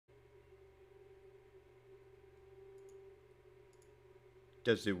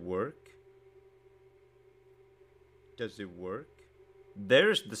Does it work? Does it work?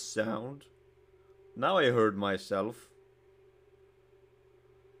 There's the sound. Now I heard myself.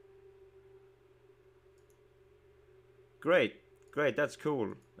 Great. Great, that's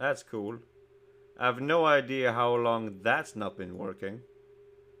cool. That's cool. I have no idea how long that's not been working.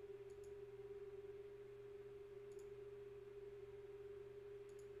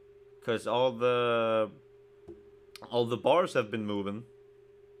 Cause all the bars have been moving.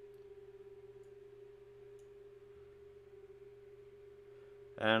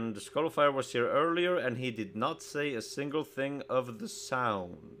 And the Skullfire was here earlier and he did not say a single thing of the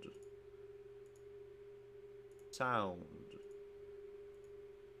sound. Sound.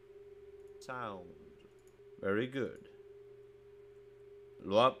 Very good.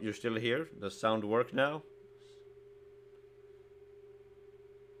 Luap, you're still here? Does sound work now?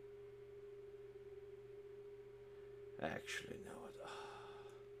 Actually, no.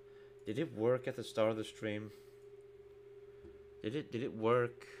 Did it work at the start of the stream? Did it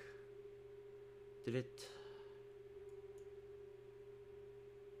work? Did it?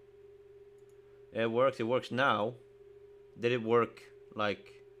 Yeah, it works. It works now. Did it work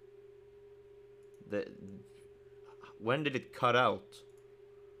like when did it cut out?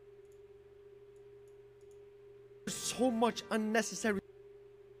 So much unnecessary.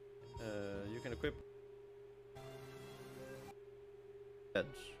 You can equip heads.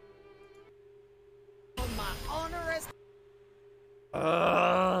 My honor is.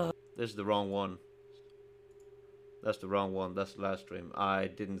 This is the wrong one. That's the wrong one. That's the last stream. I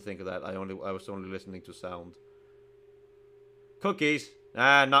didn't think of that. I was only listening to sound. Cookies.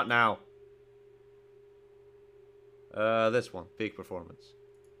 Ah, not now. This one. Peak performance.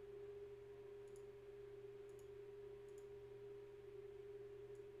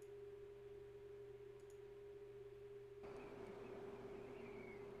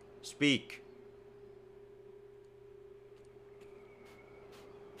 Speak.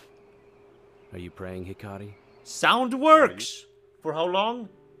 Are you praying, Hikari? Sound works! For how long?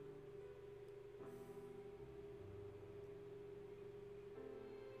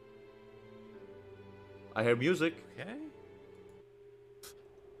 I hear music. Okay.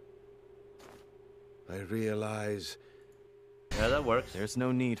 I realize. Yeah, that works. There's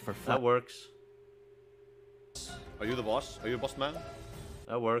no need for That works. Are you the boss? Are you a boss man?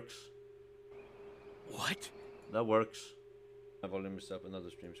 That works. What? That works. My volume is up and other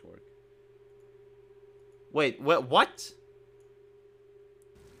streams work. Wait, what?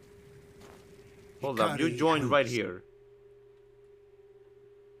 Hold up, you joined right here.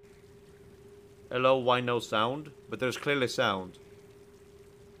 Hello, why no sound? But there's clearly sound.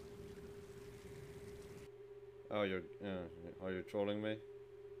 Oh, are you trolling me?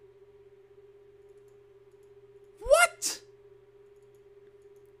 What?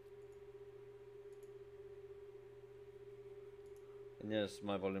 And yes,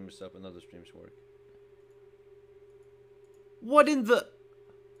 my volume is up and other streams work. What in the...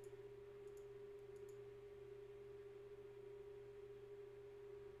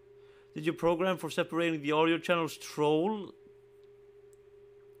 Did you program for separating the audio channels troll?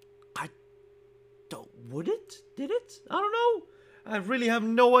 I don't... Would it? Did it? I don't know. I really have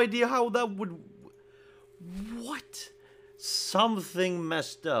no idea how that would... What? Something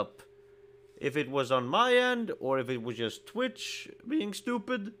messed up. If it was on my end, or if it was just Twitch being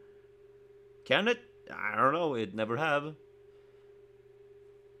stupid. Can it? I don't know. It never have.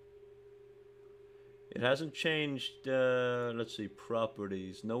 It hasn't changed, let's see,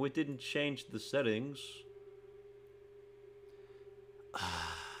 properties. No, it didn't change the settings.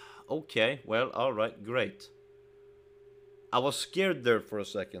 Okay, well, alright, great. I was scared there for a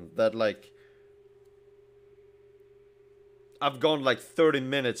second that, like, I've gone like 30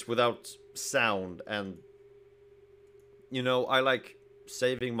 minutes without sound, and, you know, I like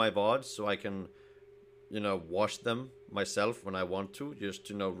saving my VODs so I can, you know, watch them myself when I want to, just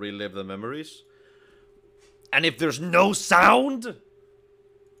to, you know, relive the memories. And if there's no sound,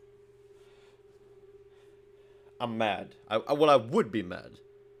 I'm mad. Well, I would be mad.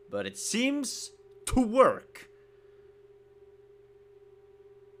 But it seems to work.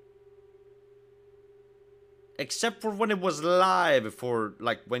 Except for when it was live for,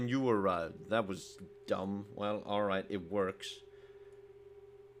 like, when you arrived. That was dumb. Well, alright, it works.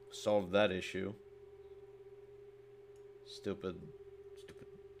 Solved that issue. Stupid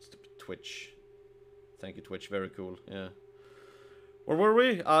Twitch. Thank you, Twitch. Very cool. Yeah. Where were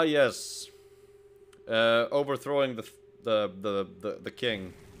we? Ah, yes. Overthrowing the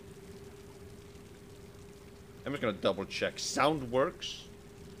king. I'm just gonna double check. Sound works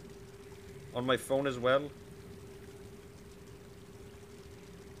on my phone as well.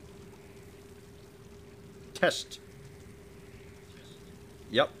 Test.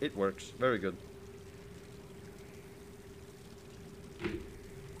 Yep, it works. Very good.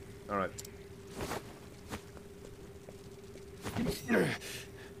 Alright.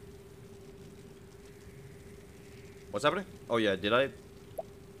 What's happening? Oh yeah, did I?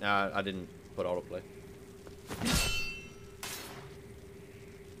 I didn't put autoplay.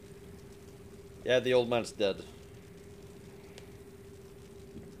 Yeah, the old man's dead.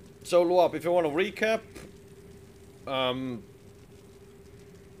 So, Luap, if you want to recap,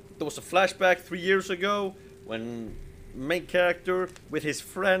 there was a flashback 3 years ago when main character with his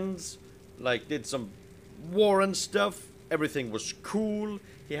friends like did some war and stuff. Everything was cool.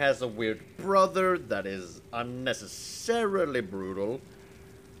 He has a weird brother that is unnecessarily brutal.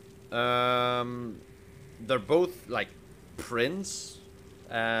 They're both like prince,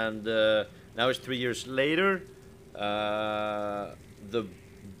 and now it's 3 years later. The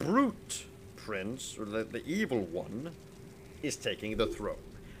brute prince, or the evil one, is taking the throne.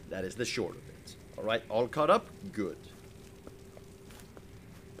 That is the short of it. Alright, all caught up? Good.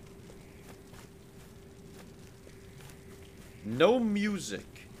 No music.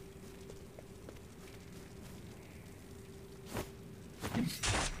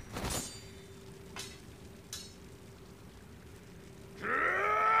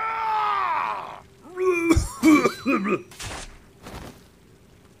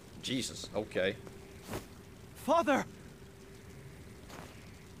 Jesus, okay. Father!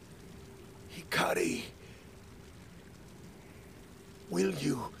 Hikari, will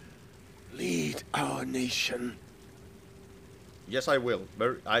you lead our nation? Yes, I will.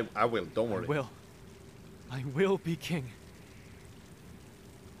 I will, don't worry. I will be king.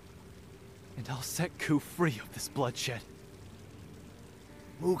 And I'll set Ku free of this bloodshed.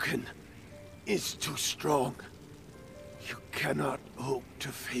 Mugen is too strong. You cannot hope to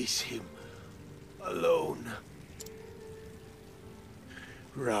face him alone.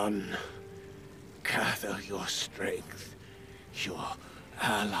 Run. Gather your strength, your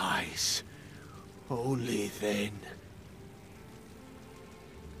allies. Only then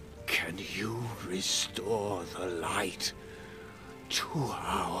can you restore the light to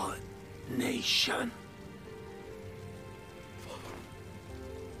our nation.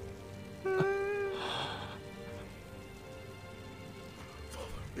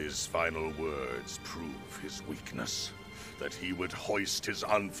 His final words prove his weakness, that he would hoist his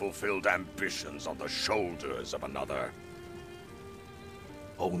unfulfilled ambitions on the shoulders of another.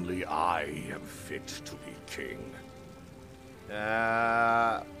 Only I am fit to be king.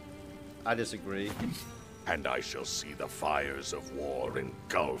 I disagree. And I shall see the fires of war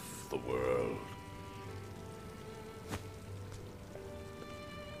engulf the world.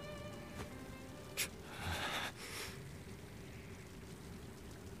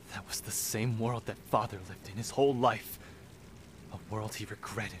 That was the same world that Father lived in his whole life. A world he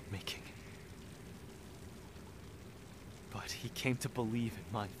regretted making. But he came to believe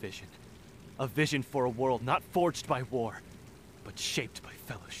in my vision. A vision for a world not forged by war, but shaped by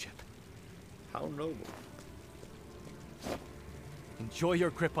fellowship. How noble. Enjoy your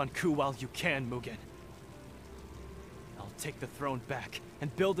grip on Ku while you can, Mugen. I'll take the throne back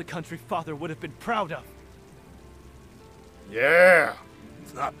and build a country Father would have been proud of. Yeah!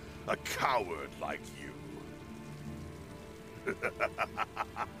 A coward like you.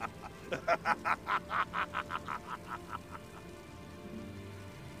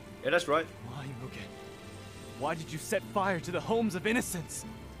 Yeah, that's right. Why, Mugen? Why did you set fire to the homes of innocents?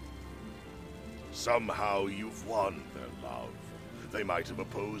 Somehow you've won their love. They might have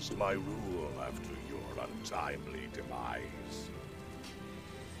opposed my rule after your untimely demise.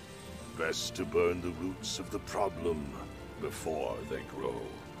 Best to burn the roots of the problem before they grow.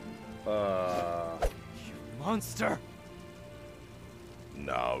 You monster!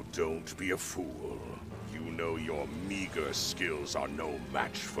 Now don't be a fool. You know your meager skills are no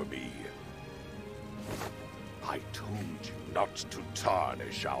match for me. I told you not to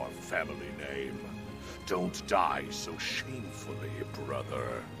tarnish our family name. Don't die so shamefully,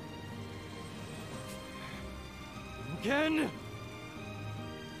 brother. Mugen!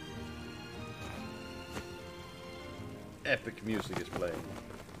 Epic music is playing.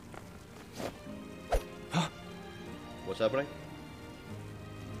 What's happening?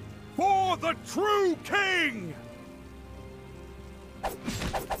 For the true king!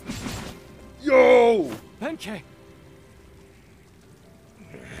 Yo! Benkei!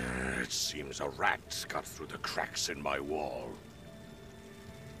 It seems a rat got through the cracks in my wall.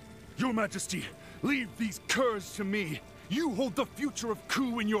 Your Majesty, leave these curs to me. You hold the future of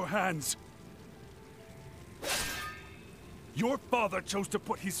Ku in your hands. Your father chose to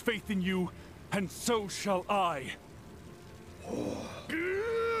put his faith in you, and so shall I.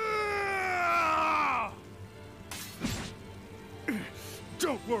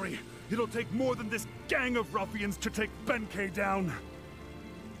 Don't worry, it'll take more than this gang of ruffians to take Benkei down.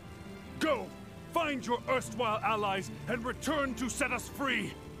 Go, find your erstwhile allies and return to set us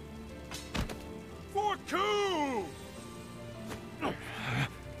free. For Ku!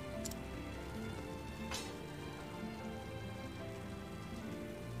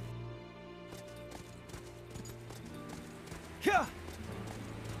 Yeah.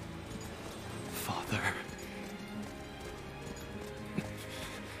 Father.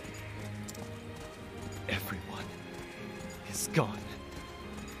 Everyone is gone.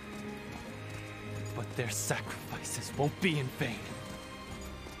 But their sacrifices won't be in vain.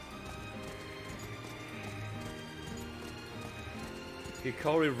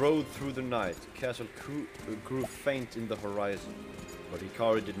 Hikari rode through the night. Castle grew faint in the horizon, but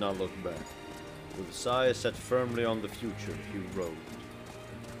Hikari did not look back. With his eyes set firmly on the future, he rode.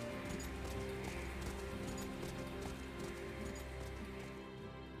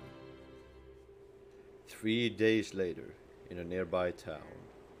 Three days later, in a nearby town.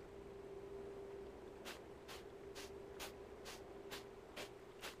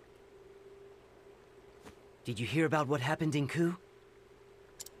 Did you hear about what happened in Ku?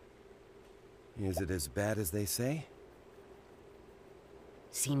 Is it as bad as they say?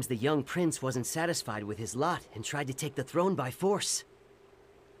 Seems the young prince wasn't satisfied with his lot and tried to take the throne by force.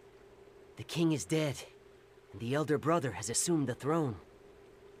 The king is dead, and the elder brother has assumed the throne.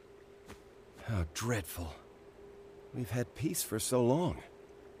 How dreadful. We've had peace for so long.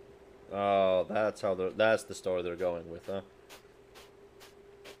 Oh, that's the story they're going with, huh?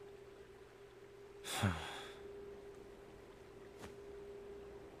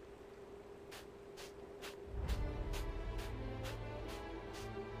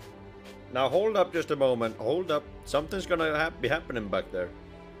 Now hold up just a moment. Hold up. Something's gonna be happening back there.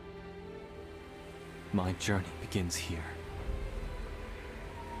 My journey begins here.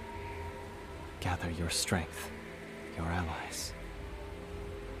 Gather your strength, your allies.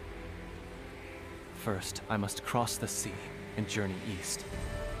 First, I must cross the sea and journey east.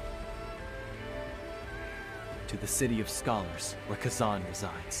 To the city of scholars, where Kazan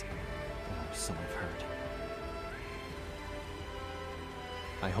resides. Or so I've heard.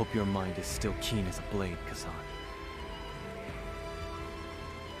 I hope your mind is still keen as a blade, Kazan.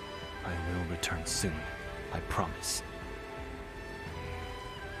 I will return soon, I promise.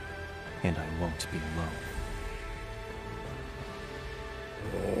 And I won't be alone.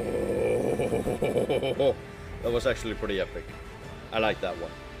 That was actually pretty epic. I like that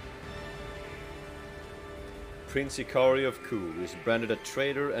one. Prince Hikari of Ku is branded a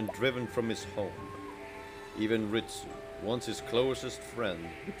traitor and driven from his home. Even Ritsu, once his closest friend,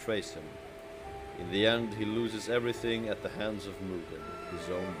 betrays him. In the end, he loses everything at the hands of Mugen, his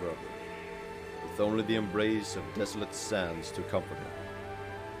own brother, with only the embrace of desolate sands to comfort him.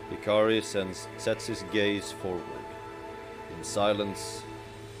 Hikari sets his gaze forward. In silence,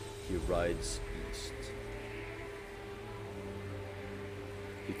 he rides east.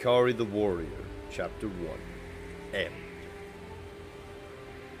 Hikari the Warrior, Chapter 1, End.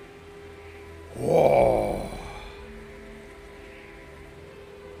 Whoa.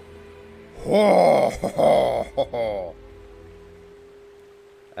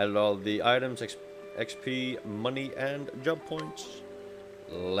 Added all the items, XP, money, and jump points.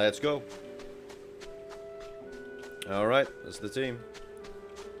 Let's go. Alright, that's the team.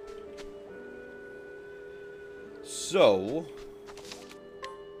 So,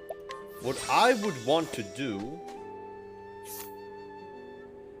 what I would want to do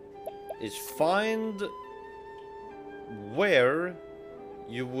is find where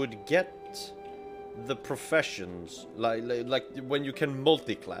you would get the professions, like when you can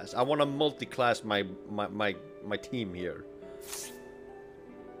multi-class. I want to multi-class my team here.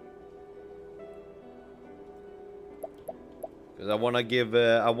 Because I want to give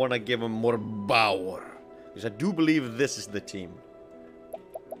them more power. Because I do believe this is the team.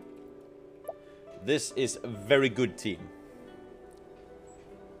 This is a very good team.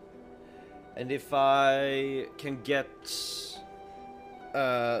 And if I can get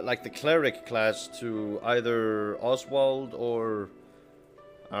like the cleric class to either Oswald or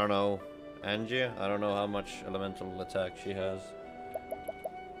I don't know, Angie. I don't know how much elemental attack she has.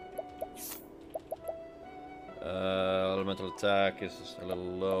 Elemental attack is a little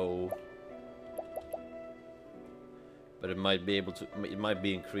low, but it might be able to. It might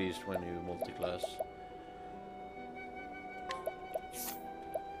be increased when you multi-class.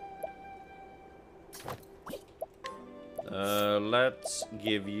 let's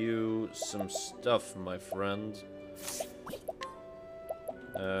give you some stuff, my friend.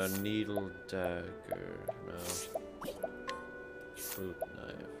 Needle dagger. No. Fruit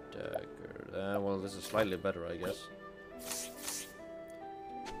knife dagger. Well, this is slightly better, I guess.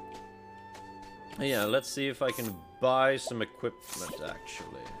 Yeah, let's see if I can buy some equipment,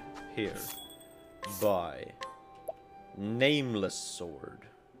 actually. Here. Buy. Nameless sword.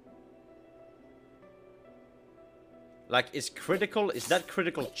 Like, is that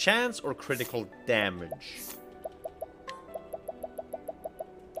critical chance or critical damage?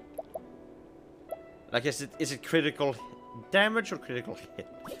 Like, is it critical damage or critical hit?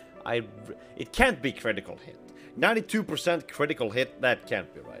 It can't be critical hit. 92% critical hit, that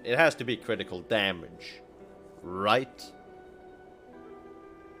can't be right. It has to be critical damage. Right?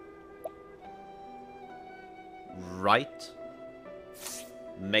 Right?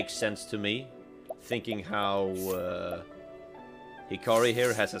 Makes sense to me. Thinking how Hikari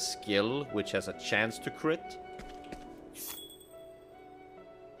here has a skill which has a chance to crit.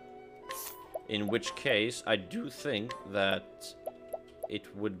 In which case, I do think that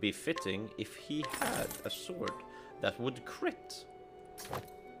it would be fitting if he had a sword that would crit.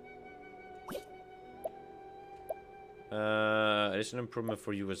 It's an improvement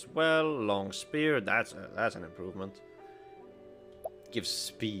for you as well. Long spear, that's an improvement. Gives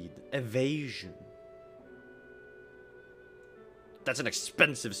speed, evasion. That's an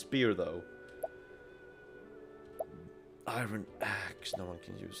expensive spear, though. Iron axe. No one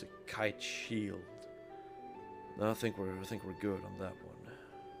can use a kite shield. No, I think we're good on that one.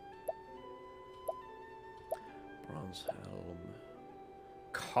 Bronze helm.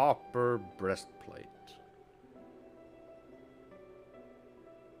 Copper breastplate.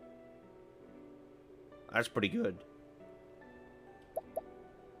 That's pretty good.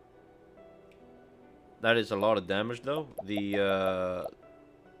 That is a lot of damage, though. The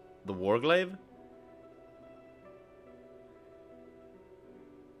Warglaive.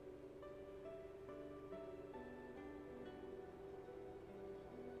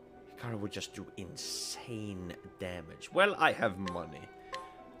 Hikari would just do insane damage. Well, I have money.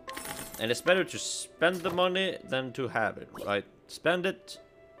 And it's better to spend the money than to have it, right? Spend it,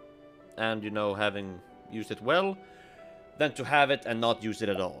 and, you know, having used it well, than to have it and not use it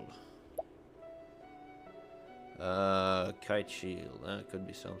at all. Kite shield. That could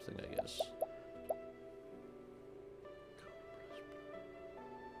be something, I guess.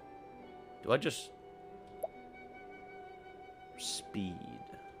 Do I just... Speed.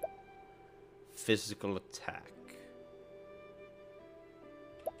 Physical attack.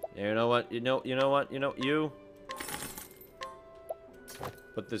 You know what? You know what? You...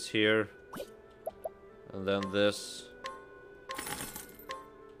 Put this here. And then this.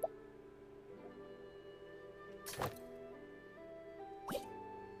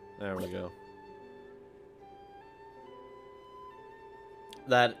 There we go.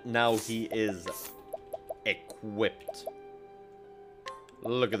 That now he is equipped.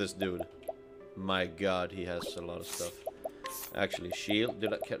 Look at this dude. My god, he has a lot of stuff. Actually, shield.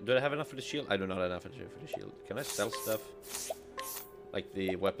 Do I have enough for the shield? I do not have enough for the shield. Can I sell stuff? Like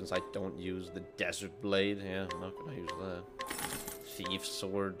the weapons I don't use. The desert blade. Yeah, I'm not gonna use that. Thief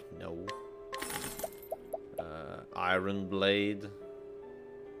sword. No. Iron blade.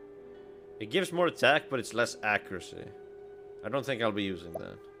 It gives more attack, but it's less accuracy. I don't think I'll be using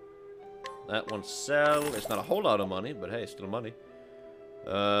that. That one sell. It's not a whole lot of money, but hey, still money.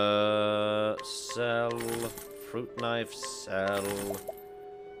 Sell. Fruit knife. Sell.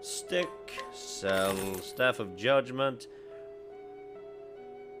 Stick. Sell. Staff of Judgment.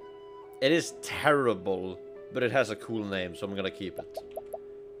 It is terrible, but it has a cool name, so I'm gonna keep it.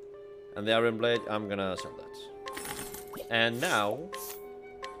 And the Iron Blade, I'm gonna sell that. And now...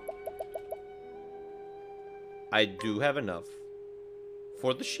 I do have enough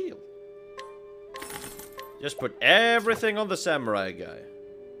for the shield. Just put everything on the samurai guy.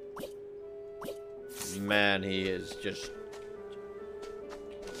 Man, he is just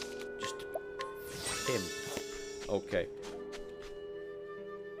him. Okay.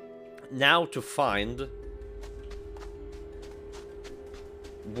 Now to find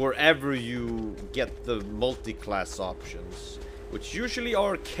wherever you get the multi-class options, which usually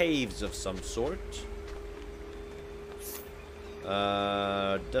are caves of some sort.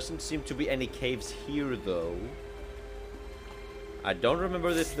 Doesn't seem to be any caves here, though. I don't remember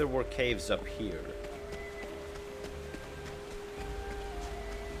if there were caves up here.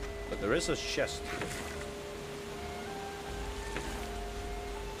 But there is a chest here.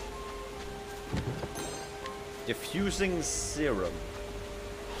 Diffusing serum.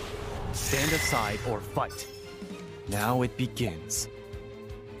 Stand aside or fight. Now it begins.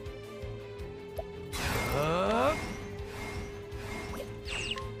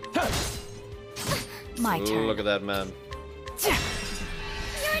 My turn. Look at that man. You're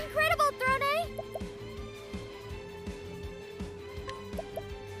incredible, Throne.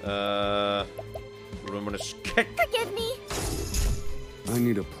 Ruminous kick. Forgive me. I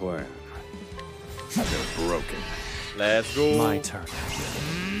need a plan. They're broken. Let's go. My turn.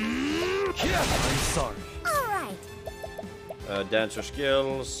 I'm sorry. All right. Dancer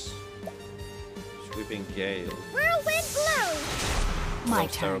skills. Sweeping gale. Whirlwind blow. My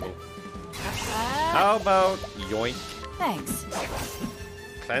That's turn. terrible. How about yoink? Thanks.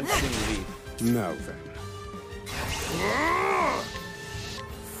 Cleansing leaf. Now then.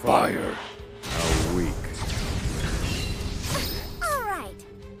 Fire. How weak. All right.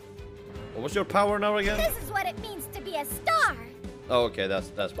 What was your power now again? This is what it means to be a star. Oh, okay, that's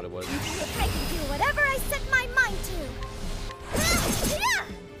what it was. I can do whatever I set my mind to.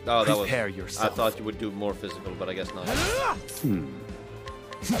 Oh, that Prepare was. yourself. I thought you would do more physical, but I guess not.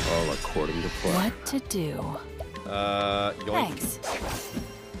 All according to plan. What to do? Yoink. Thanks.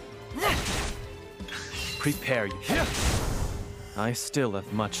 Prepare you. I still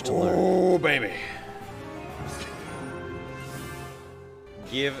have much to learn. Oh, baby.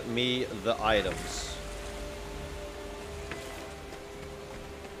 Give me the items.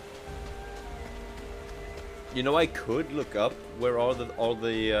 You know, I could look up where all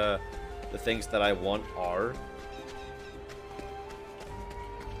the things that I want are,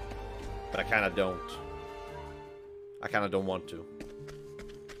 but I kind of don't. I kind of don't want to.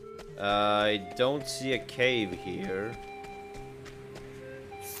 I don't see a cave here.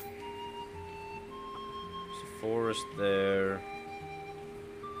 There's a forest there.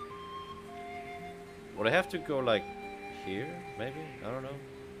 Would I have to go like here? Maybe? I don't know.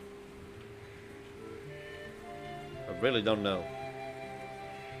 I really don't know.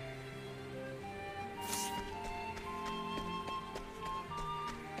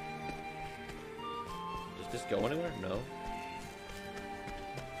 Does this go anywhere? No.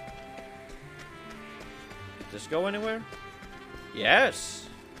 Does this go anywhere? Yes!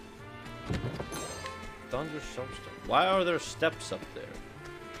 Thunder Soapstone. Why are there steps up there?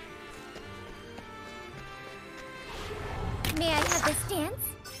 May I have this dance?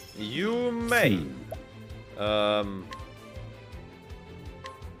 You may.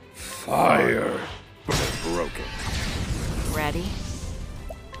 Fire. They're broken. Ready?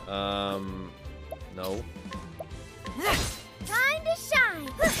 No. Time to shine.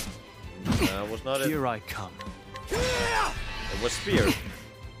 That was not it. Here I come. It was spear.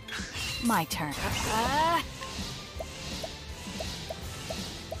 My turn.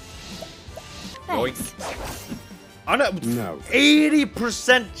 Yoink. Thanks. Oh, no. No.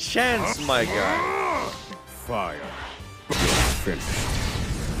 80% chance, my guy. Fire. You're finished.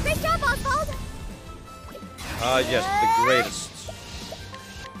 Great job, Oswald. Yes, the greatest.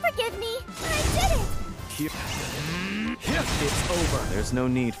 Forgive me. I did it. It's over. There's no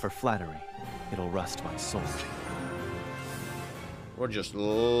need for flattery. It'll rust my soul. We're just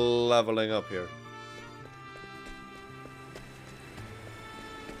leveling up here.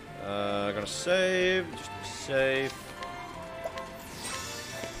 Gonna save, just to be safe.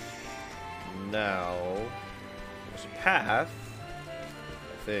 Now, there's a path, I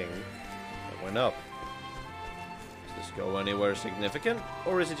think, that went up. Does this go anywhere significant,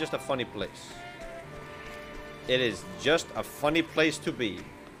 or is it just a funny place? It is just a funny place to be.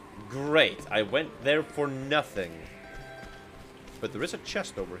 Great, I went there for nothing. But there is a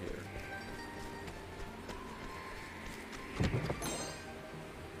chest over here.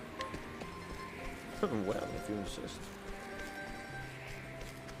 Well, if you insist.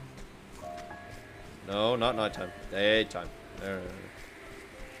 No, not nighttime. Daytime. There.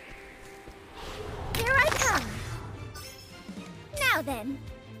 Here I come. Now then.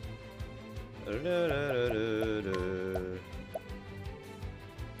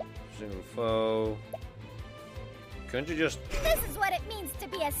 Single foe. Couldn't you just... This is what it means to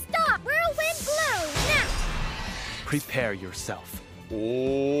be a star. Whirlwind blow. Now. Prepare yourself.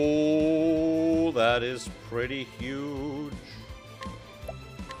 Oh, that is pretty huge.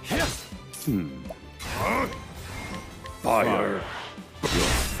 Fire.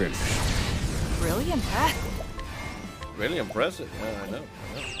 You're finished. Brilliant, huh? Really impressive. Yeah, I know.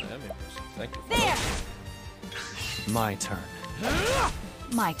 I am impressive. Thank you. There. My turn.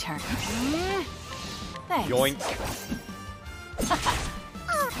 My turn. Thanks. Yoink.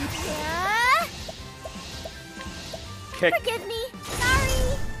 Oh, yeah. Kick. Forgive me.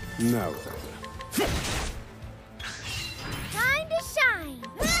 Sorry. Now then. Time to shine.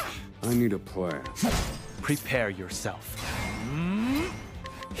 I need a plan. Prepare yourself.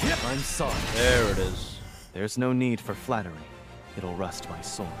 I'm sorry. There it is. There's no need for flattery. It'll rust my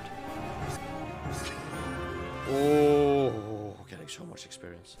sword. Oh, getting so much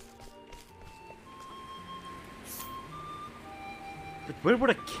experience. But where would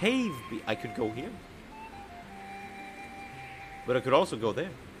a cave be? I could go here. But I could also go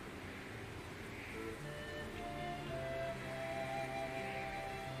there.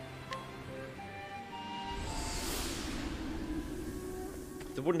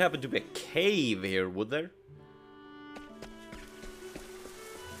 There wouldn't happen to be a cave here, would there?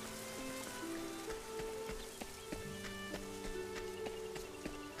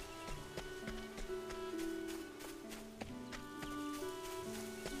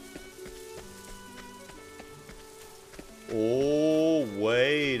 Oh,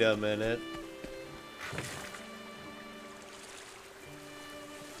 wait a minute.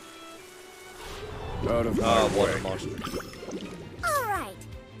 Out of my water way. monster. All right.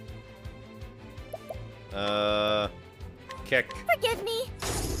 Kick. Forgive me.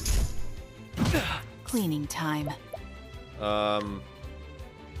 Cleaning time.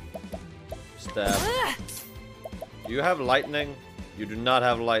 Stab. Do you have lightning? You do not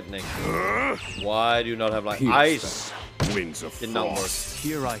have lightning. Why do you not have lightning? Ice. Winds of Did not work.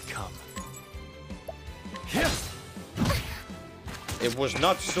 Here I come. It was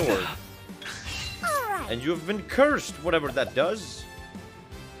not sword. All right. And you have been cursed, whatever that does.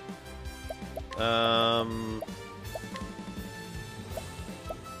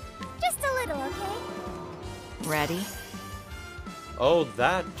 Just a little, okay? Ready? Oh,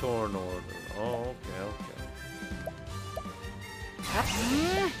 that torn order. Oh, okay.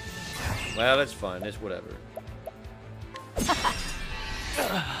 Well, it's fine. It's whatever.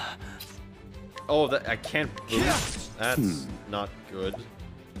 Oh, that I can't boost. That's not good.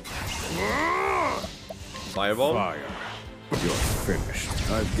 Fireball. Fire. You're finished.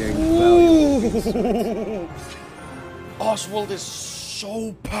 I've gained valuable. Oswald is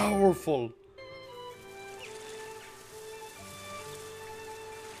so powerful.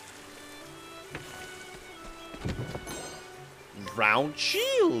 Round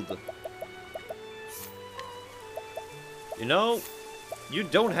shield. You know, you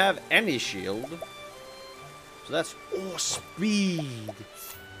don't have any shield. So that's speed.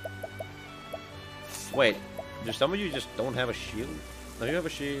 Wait, do some of you just don't have a shield? No, you have a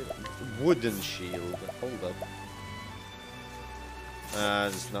shield. Wooden shield. Hold up.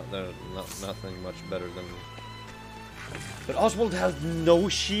 It's nothing much better than. But Oswald has no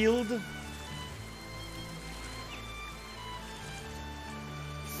shield.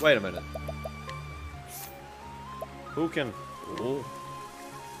 Wait a minute. Who can? Oh.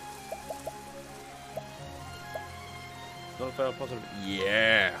 Not a fair positive.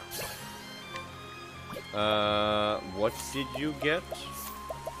 Yeah. What did you get?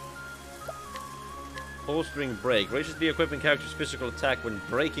 Bowstring break. Raises the equipping character's physical attack when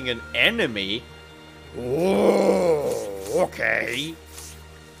breaking an enemy. Oh, okay.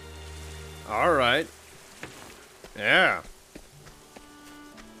 Alright. Yeah.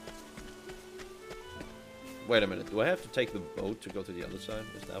 Wait a minute. Do I have to take the boat to go to the other side?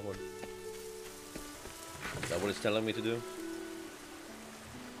 Is that what it's telling me to do?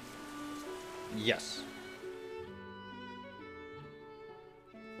 Yes.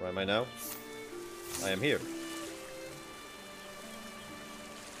 Where am I now? I am here.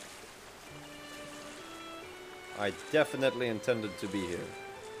 I definitely intended to be here.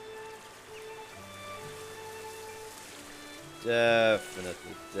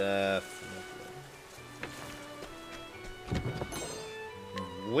 Definitely.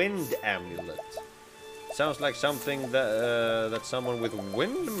 Wind amulet. Sounds like something that that someone with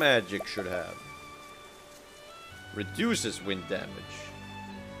wind magic should have. Reduces wind damage.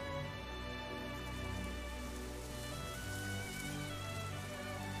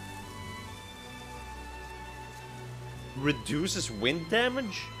 Reduces wind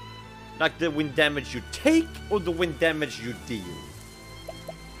damage? Like the wind damage you take or the wind damage you deal?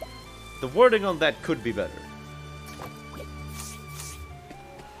 The wording on that could be better.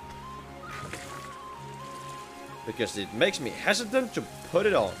 Because it makes me hesitant to put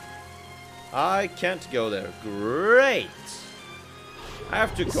it on. I can't go there. Great! I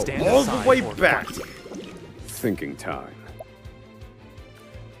have to go all the way back. Thinking time.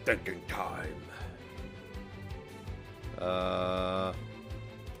 Thinking time.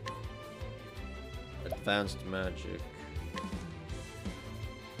 Advanced magic.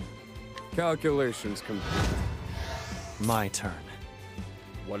 Calculations complete. My turn.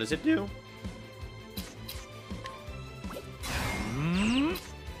 What does it do?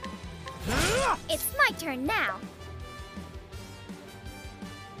 It's my my turn now.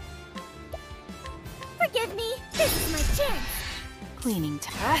 Forgive me. This is my chance. Cleaning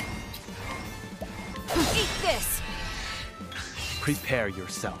time. Eat this! Prepare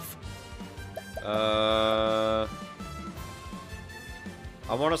yourself. I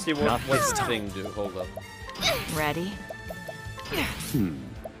want to see what Not this this time. thing do. Hold up. Ready? What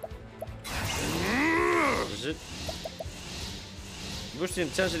is it? Boost the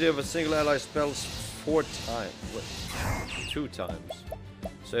intensity of a single ally spells 4 times. Wait, 2 times.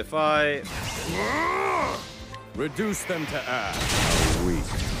 So if I... Reduce them to ash. Weak.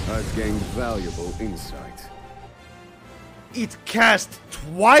 I've gained valuable insight. It cast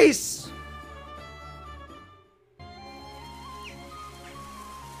twice?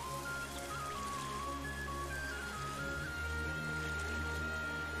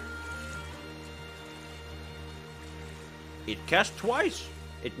 It cast twice.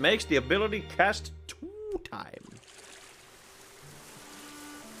 It makes the ability cast 2 times.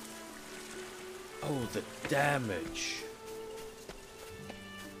 Oh, the damage.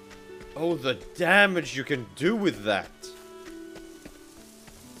 Oh, the damage you can do with that.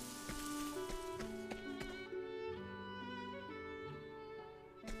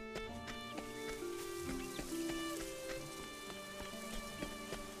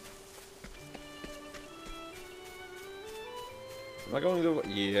 Am I going to...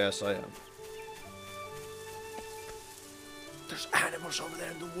 Yes, I am. There's animals over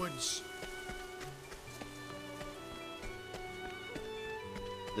there in the woods.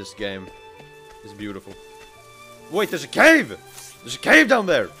 This game is beautiful. Wait, there's a cave! There's a cave down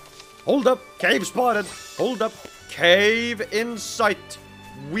there! Hold up, cave spotted! Hold up, cave in sight!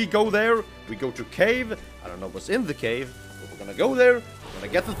 We go there, we go to cave. I don't know what's in the cave, but we're gonna go there, we're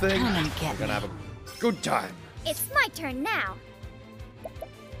gonna get the thing, Come and get we're gonna have a good time. It's my turn now.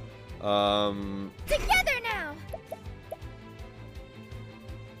 Together now.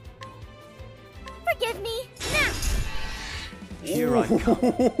 Forgive me now. Here I come.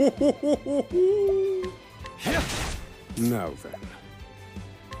 Now then.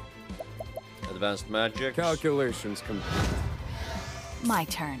 Advanced magic. Calculations complete. My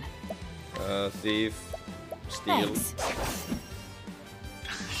turn. Thief. Steal. Thanks.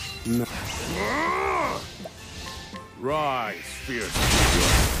 No. Rise, fierce. You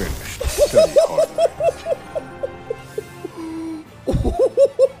are finished. Study harder.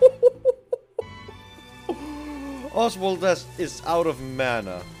 Oswald is out of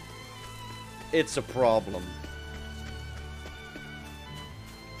mana. It's a problem.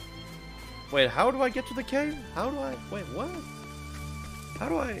 Wait, how do I get to the cave? How do I... Wait, what? How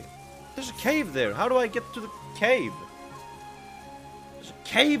do I... There's a cave there. How do I get to the cave? There's a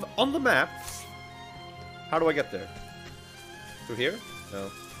cave on the map. How do I get there? Through here?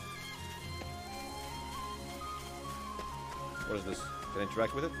 No. What is this? Can I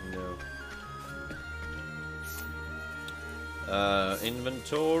interact with it? No.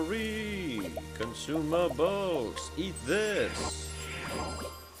 Inventory, consumables, eat this.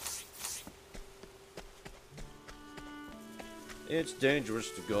 It's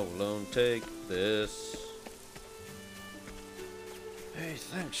dangerous to go alone, take this. Hey,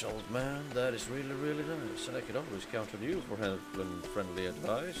 thanks, old man, that is really, really nice. And I could always count on you for help and friendly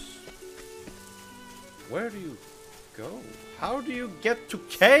advice. Where do you go? How do you get to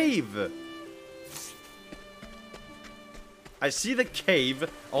cave? I see the cave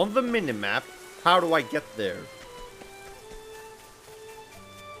on the minimap. How do I get there?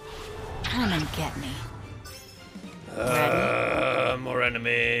 Come and get me. More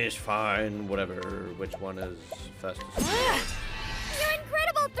enemies. Fine. Whatever. Which one is fastest? You're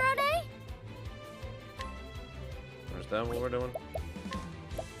incredible, Throne! Understand what we're doing?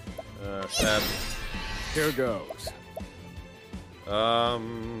 Stab. Here goes.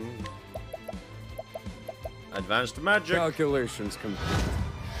 Advanced magic. Calculations complete.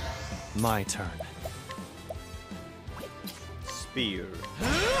 My turn. Spear.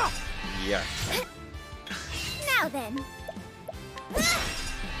 Yes. Now then. I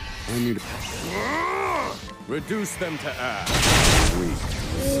need Reduce them to ash. weak.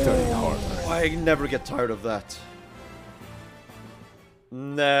 Study harder. I never get tired of that.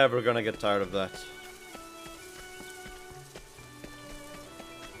 Never gonna get tired of that.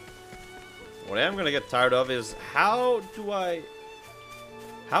 What I am gonna get tired of is how do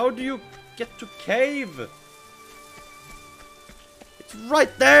you get to cave? It's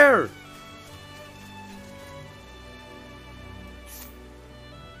right there!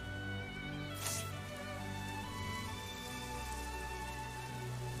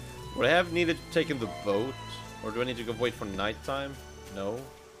 Would I have needed to take in the boat? Or do I need to go wait for nighttime? No.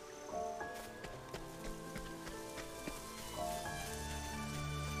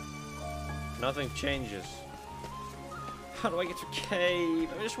 Nothing changes. How do I get to cave?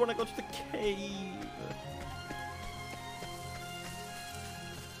 I just want to go to the cave.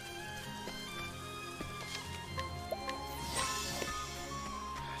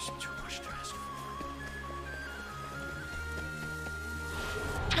 There's too much to ask for.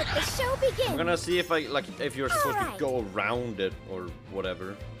 Let the show begin. I'm gonna see if if you're supposed Alright. to go around it or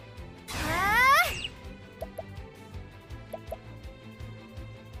whatever.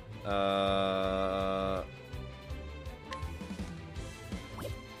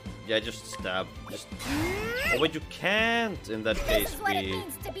 Yeah, just stab. Just. Oh wait, you can't in that This case is what it be.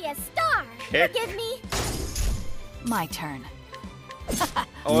 means to be a star. Kick. Forgive me. My turn.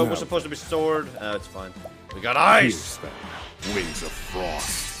 Oh, it was supposed to be sword. It's fine. We got ice. Pierce them. Wings of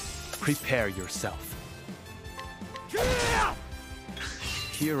frost. Prepare yourself.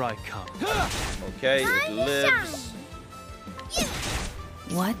 Here I come. Okay, it Time to lives.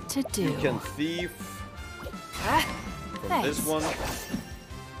 What to do? You can thief from Thanks. this one.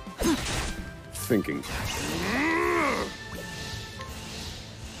 Thinking.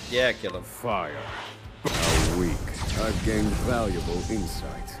 Yeah, kill him. Fire. How weak. I've gained valuable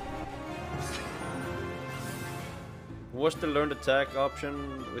insight. What's the learned attack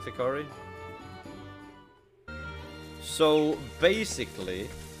option with Hikari? So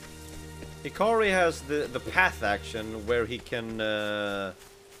basically, Hikari has the path action where he can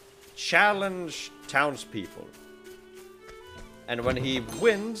challenge townspeople, and when he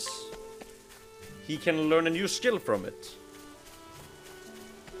wins, he can learn a new skill from it.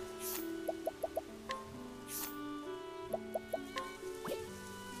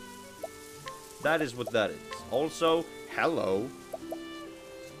 That is what that is. Also, hello.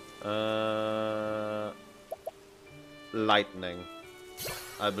 Lightning.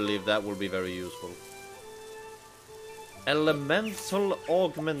 I believe that will be very useful. Elemental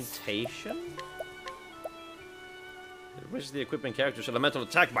augmentation? It raises the equipping character's elemental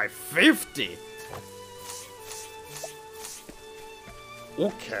attack by 50!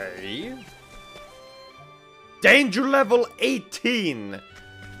 Okay. Danger level 18!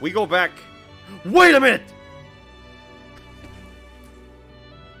 We go back. Wait a minute!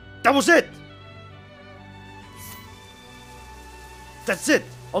 That was it! That's it!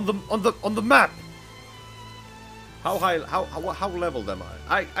 On the map! How high how leveled am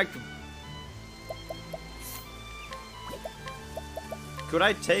I? I could... Could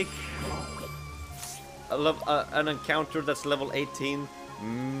I take an encounter that's level 18?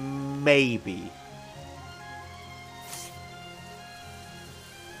 Maybe.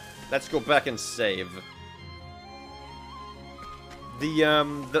 Let's go back and save.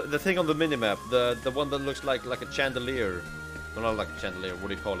 The thing on the minimap, the one that looks like a chandelier. No, not like a chandelier, what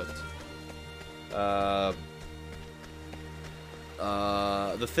do you call it?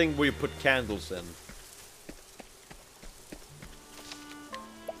 The thing where you put candles in.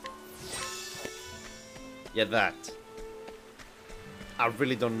 Yeah, that. I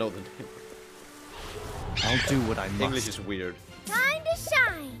really don't know the name. I'll do what I must. English is weird. Time to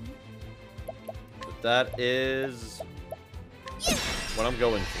shine. But that is what I'm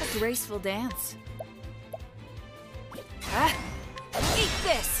going for. A graceful dance. Eat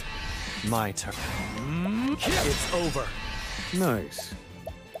this! My turn. It's over. Nice.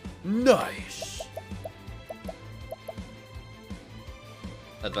 Nice.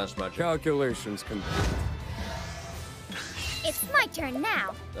 Advanced magic. Calculations complete. It's my turn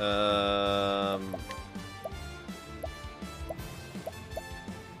now.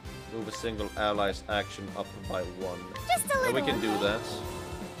 Move a single ally's action up by 1. Just a Yeah, little. we can do that.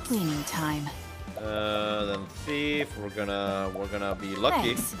 Cleaning time. Then thief. We're gonna be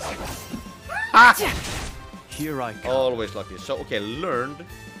lucky. Thanks. Here I come. Always lucky. So okay, learned.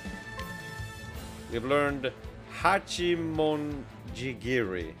 We've learned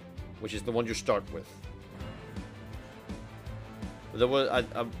Hachimonjigiri, which is the one you start with. There was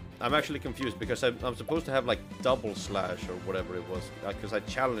I'm actually confused because I'm supposed to have like double slash or whatever it was because I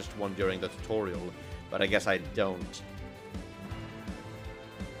challenged one during the tutorial, but I guess I don't.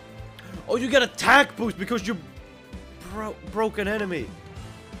 Oh, you get attack boost because you broke an enemy.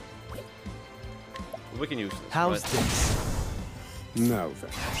 We can use this. How's right? this? Now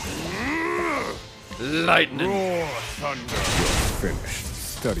then. Lightning. Roar thunder. You're finished.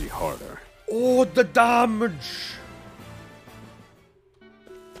 Study harder. Oh, the damage.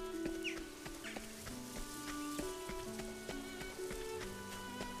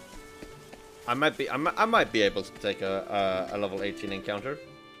 I might be able to take a level 18 encounter.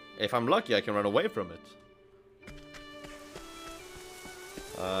 If I'm lucky, I can run away from it.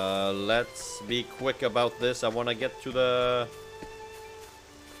 Let's be quick about this. I want to get to the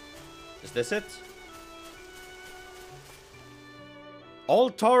Is this it?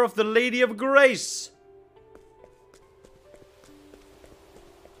 Altar of the Lady of Grace!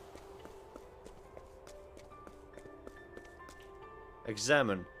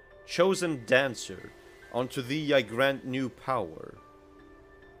 Examine. Chosen dancer. Unto thee I grant new power.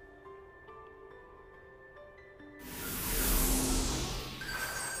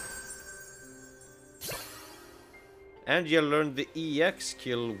 And you learned the EX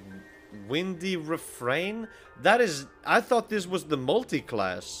skill, Windy Refrain? That is... I thought this was the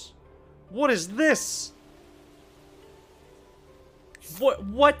multi-class. What is this? What?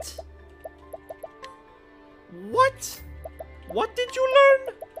 What? What? What did you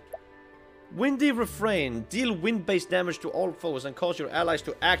learn? Windy Refrain. Deal wind-based damage to all foes and cause your allies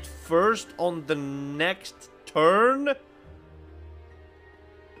to act first on the next turn?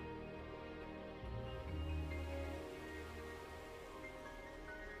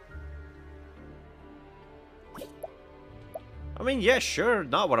 I mean, yeah, sure,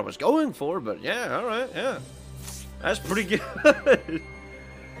 not what I was going for, but yeah, alright, yeah. That's pretty good.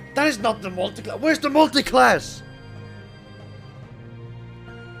 That is not the multi-class. Where's the multi-class?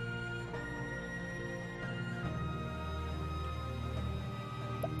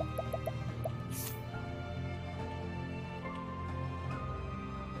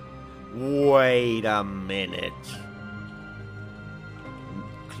 Wait a minute.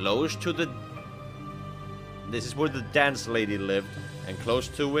 Close to the... This is where the dance lady lived, and close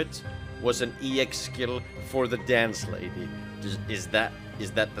to it was an EX skill for the dance lady. Is that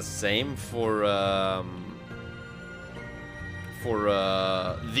the same for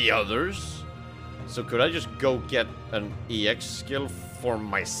the others? So could I just go get an EX skill for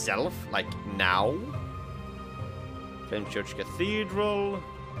myself, like now? Flame Church Cathedral.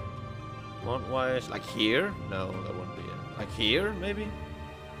 Montwise, like here? No, that wouldn't be it. Like here, maybe?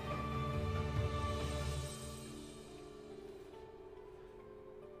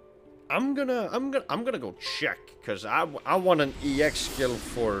 I'm gonna go check, cause I want an EX skill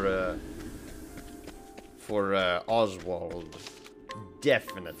for Oswald,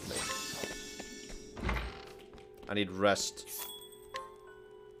 definitely. I need rest.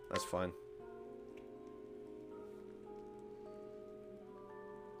 That's fine.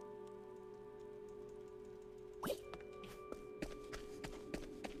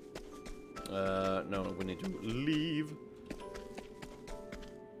 No, we need to leave.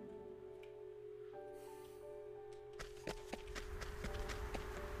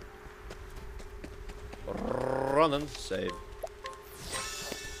 Run and save.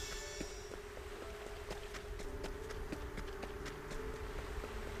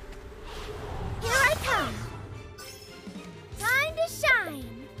 Here I come. Time to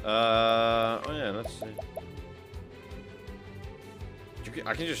shine. Oh yeah, let's see.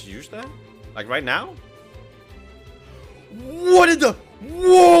 I can just use that? Like right now? What in the...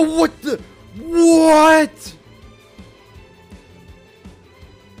 Whoa, what the... What?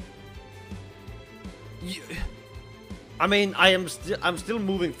 I mean, I'm still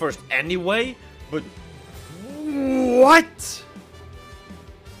moving first anyway, but... What?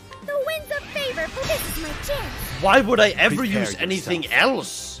 The winds of favor, for this is my chance. Why would I ever Prepare use anything yourself.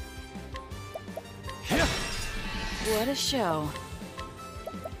 else? What a show.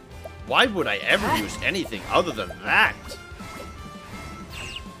 Why would I ever use anything other than that?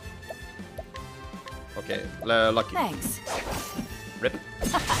 Okay, lucky. Thanks. Rip.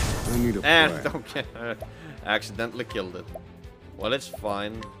 I need a And, plan. okay, accidentally killed it. Well, it's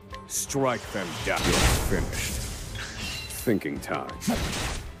fine. Strike them down. You're finished. Thinking time.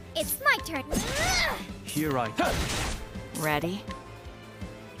 It's my turn. Here I come. Ready?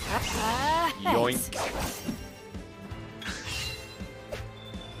 Thanks. Yoink.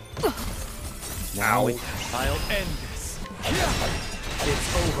 Now I'll end this.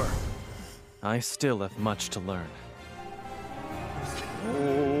 It's over. I still have much to learn.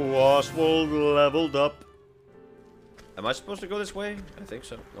 Oh, Oswald leveled up. Am I supposed to go this way? I think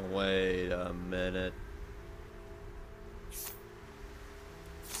so. Oh, wait a minute.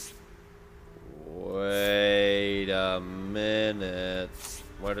 Wait a minute.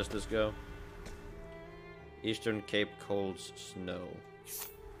 Where does this go? Eastern Cape Cold's Snow.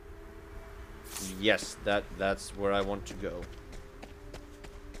 Yes, that's where I want to go.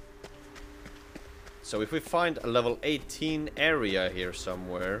 So if we find a level 18 area here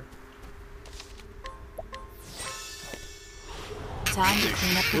somewhere, Time to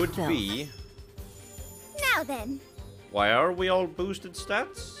clean up the could filth. be. Now then. Why are we all boosted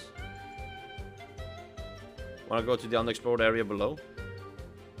stats? Wanna go to the unexplored area below?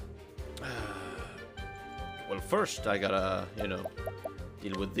 Well, first I gotta, you know,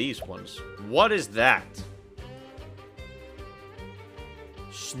 deal with these ones. What is that?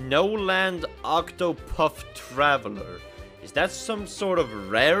 Snowland Octopath Traveler. Is that some sort of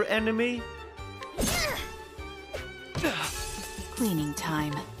rare enemy? Cleaning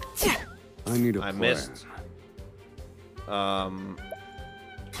time. I need a I plan. missed.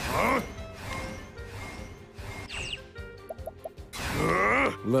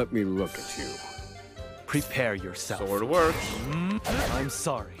 Let me look at you. Prepare yourself. Sword works. I'm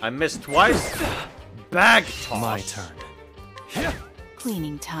sorry. I missed twice. Bag toss. My turn.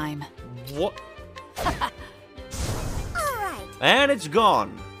 Cleaning time. What? Alright. And it's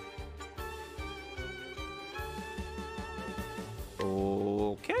gone.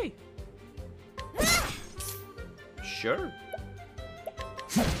 Okay. Sure.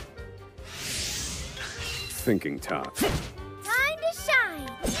 Thinking time. Time to shine.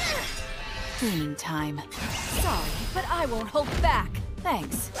 Cleaning time. Sorry, but I won't hold back.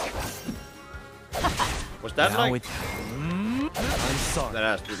 Thanks. Was that Now like... I'm sorry. That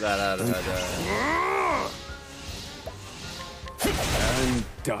has to... That. And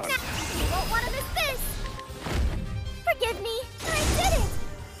done. You won't want to miss this. Forgive me. I did it.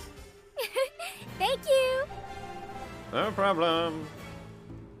 Thank you. No problem.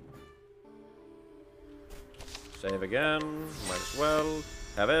 Save again. Might as well.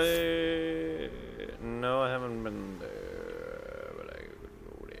 Have it. No, I haven't been there. But I could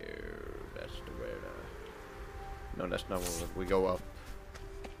go there. That's the way to... No, that's not where we go up.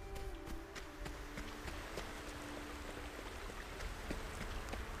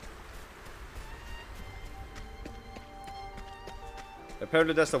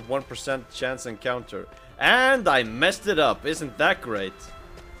 Apparently that's a 1% chance encounter. And I messed it up. Isn't that great?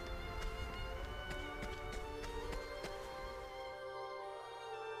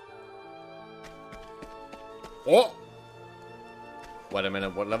 Oh! Wait a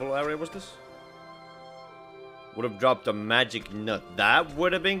minute, what level area was this? Would have dropped a magic nut. That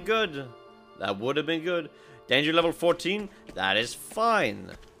would have been good. That would have been good. Danger level 14? That is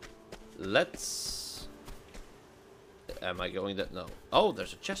fine. Let's... Am I going that? No. Oh,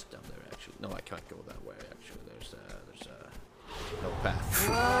 there's a chest down there, actually. No, I can't go that way, actually. There's no path.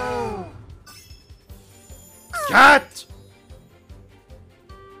 Whoa. Cat!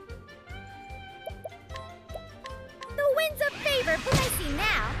 The winds of favor bless you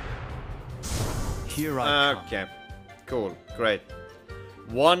now. Here I come. Okay. Cool. Great.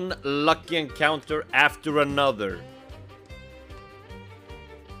 One lucky encounter after another.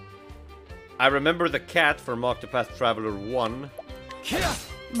 I remember the cat from Octopath Traveler 1.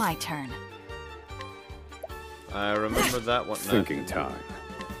 My turn. I remember that one. No. Thinking time.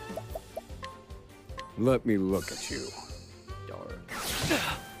 Let me look at you. Darn.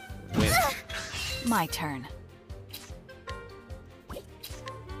 Win. My turn.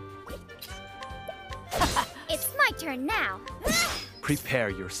 It's my turn now. Prepare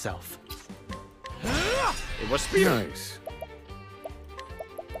yourself. It was spear. Nice.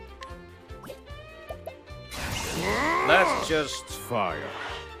 Let's just... Fire.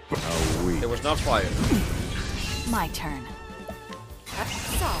 How weak. It was not fire. My turn.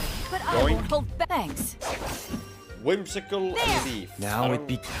 Sorry, but I Going. won't hold back. Thanks. Whimsical There. leaf. Now it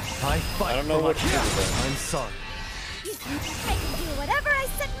be. I fight I don't know for what my- to do with that. I'm sorry. I can do whatever I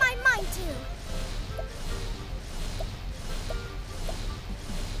set my mind to.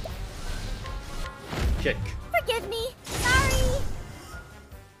 Kick. Forgive me. Sorry.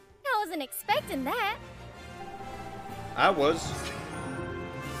 I wasn't expecting that. I was.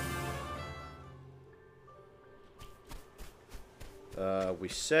 We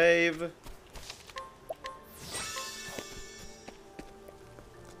save.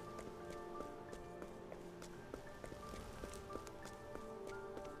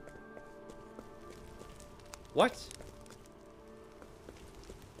 What?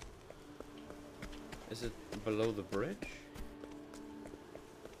 Is it below the bridge?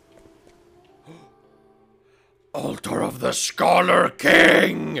 Altar of the Scholar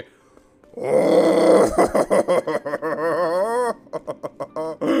King!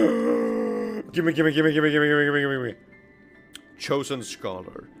 Gimme. Chosen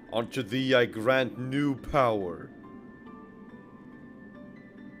Scholar, unto thee I grant new power.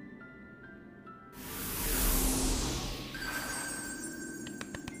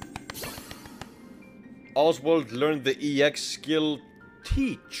 Oswald learned the EX skill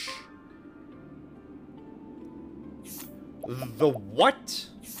Teach. The what?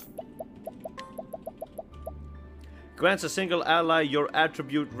 Grants a single ally your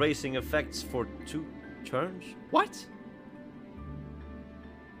attribute racing effects for 2 turns? What?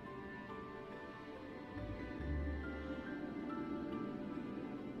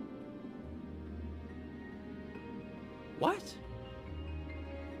 What?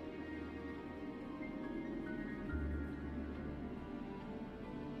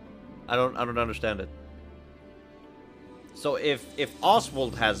 I don't understand it. So if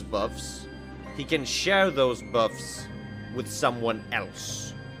Oswald has buffs, he can share those buffs with someone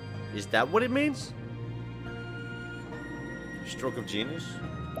else. Is that what it means? Stroke of genius?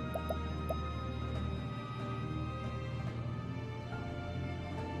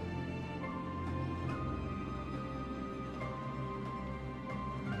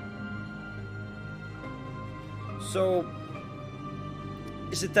 So,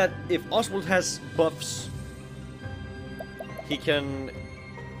 is it that if Oswald has buffs, he can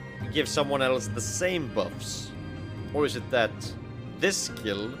give someone else the same buffs? Or is it that this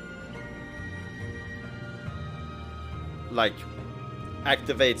skill, like,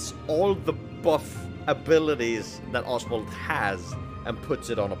 activates all the buff abilities that Oswald has and puts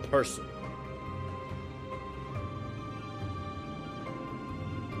it on a person?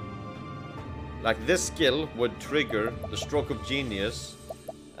 Like, this skill would trigger the stroke of genius,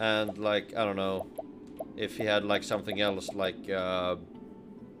 and, like, I don't know, if he had, like, something else, like the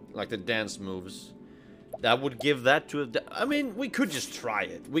dance moves, that would give that to I mean, we could just try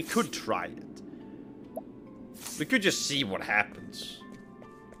it. We could try it. We could just see what happens.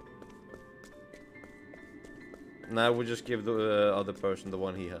 Now we'll just give the other person the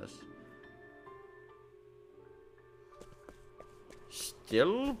one he has.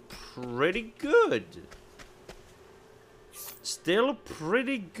 Still pretty good. Still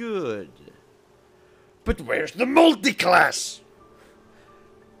pretty good. But where's the multi-class?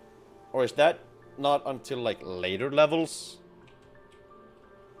 Or is that not until, like, later levels?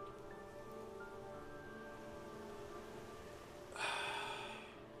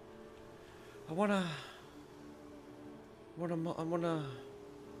 I wanna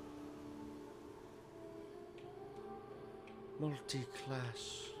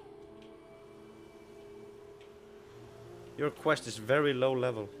multi-class. Your quest is very low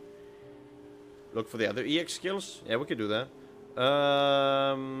level. Look for the other EX skills? Yeah, we could do that.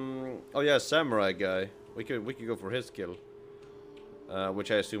 Oh yeah, samurai guy. We could go for his skill.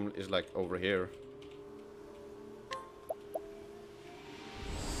 Which I assume is, like, over here.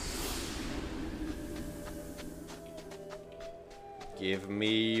 Give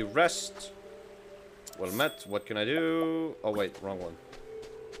me rest. Well met. What can I do? Oh wait, wrong one.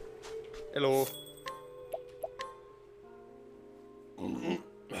 Hello.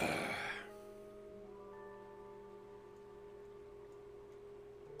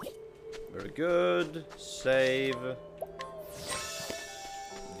 Very good. Save.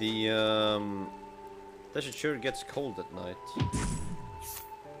 The desert sure gets cold at night.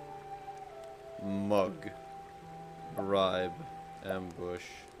 Mug. Bribe. Ambush.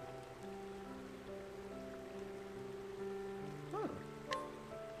 Huh.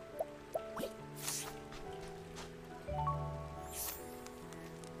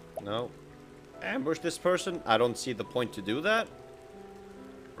 No. Ambush this person? I don't see the point to do that.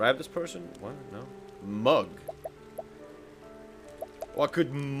 Bribe this person? What? No. Mug. Well, I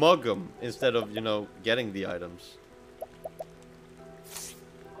could mug them instead of, you know, getting the items.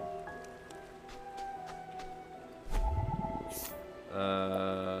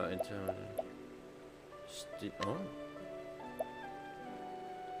 Oh.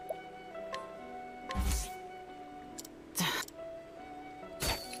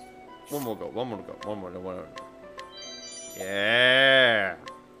 One more go, one more go, one more. Yeah!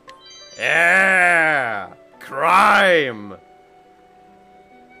 Yeah! Crime!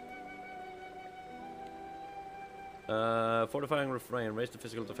 Fortifying refrain. Raise the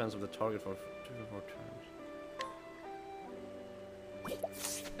physical defense of the target for 2 or 4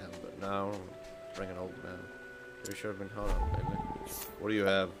 turns. And now, bring an old man. Pretty sure I've been hard on lately. What do you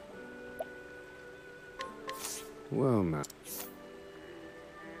have? Well, now.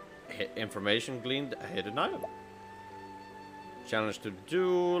 Information gleaned. A hidden item. Challenge to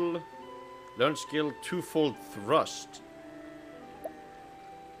duel. Learn skill twofold thrust.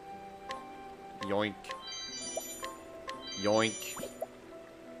 Yoink. Yoink.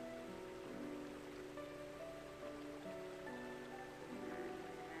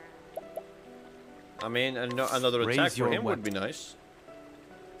 I mean, another attack for him would be nice.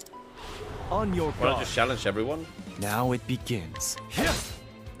 On your Why not just challenge everyone? Now it begins.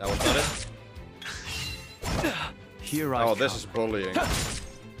 That was not it. Here I Oh, come. this is bullying.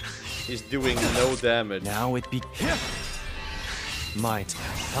 He's doing no damage. Now it begins. My turn.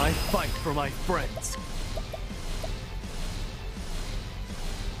 I fight for my friends.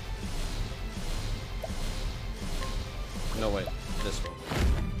 No, wait. This one.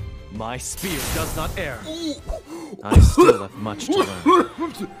 My spear does not err. I still have much to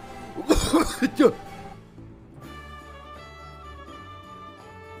learn.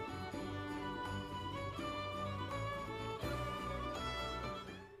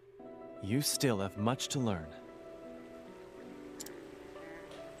 You still have much to learn.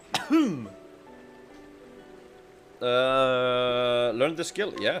 Learn the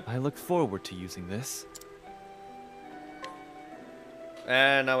skill, yeah. I look forward to using this.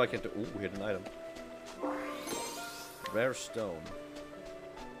 And now I can do. Ooh, hidden item. Rare stone.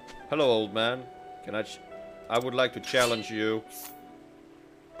 Hello, old man. Can I would like to challenge you.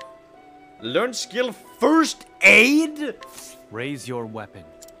 Learn skill first aid? Raise your weapon.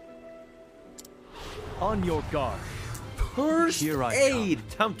 On your guard. First Here I aid.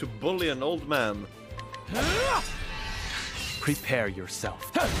 Time to bully an old man. Prepare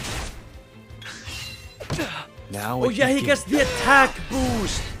yourself. Now oh yeah, he gets the attack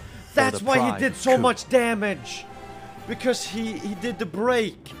boost. That's why he did so much damage. Because he did the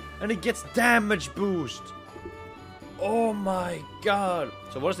break and he gets damage boost. Oh my god.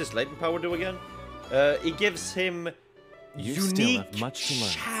 So what does this latent power do again? It gives him unique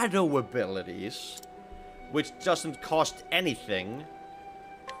shadow abilities, which doesn't cost anything.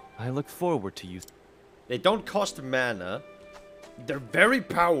 I look forward to you. They don't cost mana. They're very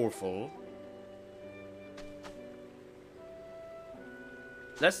powerful.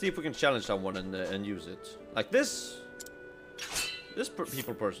 Let's see if we can challenge someone and use it. Like this. This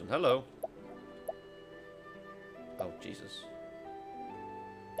people person. Hello. Oh, Jesus.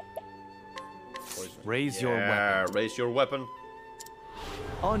 Poison. Raise your weapon. Raise your weapon.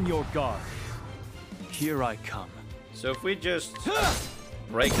 On your guard. Here I come. So if we just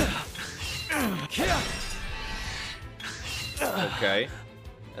break it. Okay.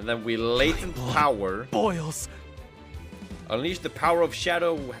 And then we latent power. Boils. Unleash the power of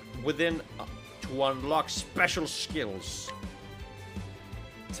shadow within to unlock special skills.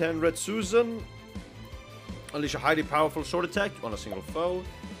 10 Red Susan. Unleash a highly powerful sword attack on a single foe.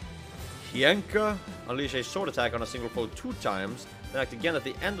 Hienka. Unleash a sword attack on a single foe 2 times. Then act again at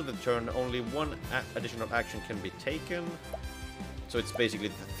the end of the turn. Only 1 additional action can be taken. So it's basically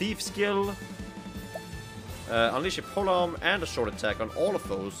the thief skill. Unleash a polearm and a sword attack on all of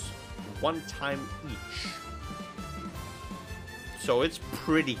those 1 time each. So it's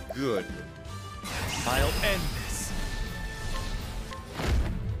pretty good. I'll end this.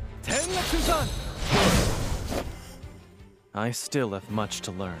 10 Lexuzan! I still have much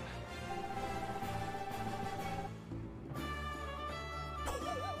to learn.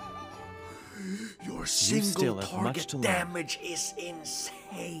 Your single target damage is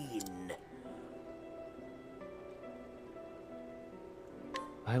insane.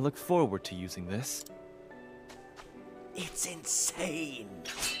 I look forward to using this. It's insane.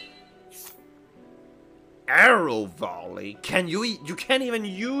 Arrow volley? Can you can't even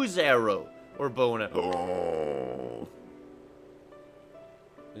use arrow or bow and arrow.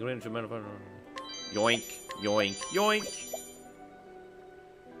 Yoink, yoink, yoink.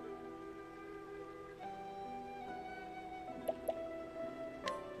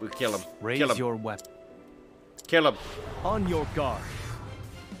 We kill him. Raise your weapon. Kill him. On your guard.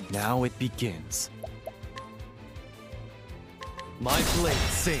 Now it begins. My blade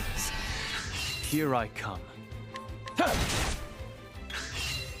sings. Here I come. That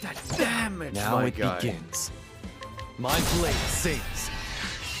damage, now it begins. My blade sings.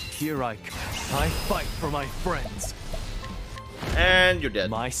 Here I come. I fight for my friends. And you're dead.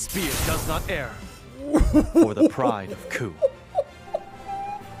 My spear does not err. For the pride of Ku.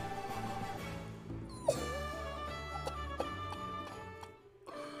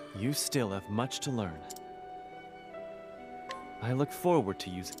 You still have much to learn. I look forward to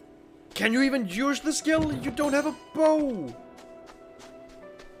using. Can you even use the skill? You don't have a bow.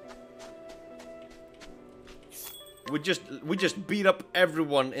 We just beat up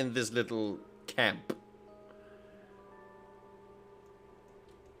everyone in this little camp.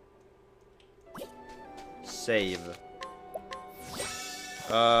 Save.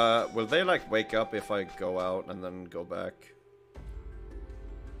 Will they like wake up if I go out and then go back?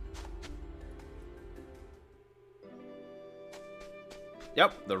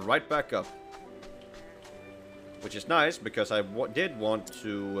 Yep, they're right back up. Which is nice, because I did want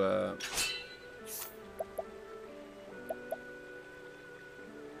to...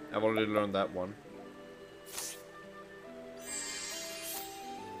 I've already learned that one.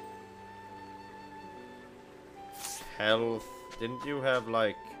 Health. Didn't you have,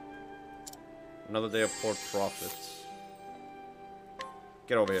 like... Another day of poor profits?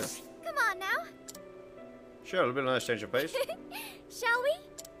 Get over here. Come on now. Sure, it'll be a nice change of pace. Shall we?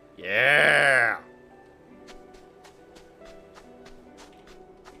 Yeah!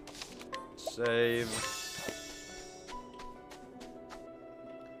 Save.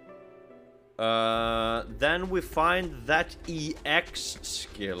 Then we find that EX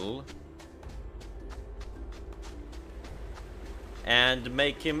skill. And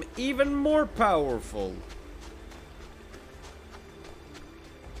make him even more powerful.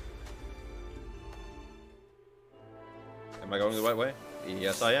 Am I going the right way?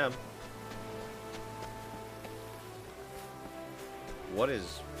 Yes, I am. What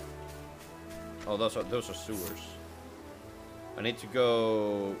is... Oh, those are sewers. I need to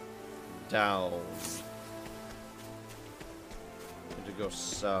go down. I need to go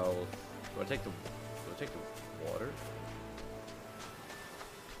south. Do I take the water?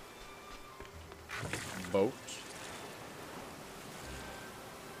 Boat.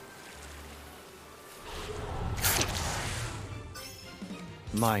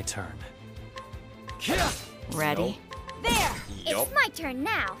 My turn. Ready? There! Yup. It's my turn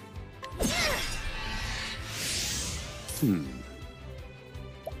now.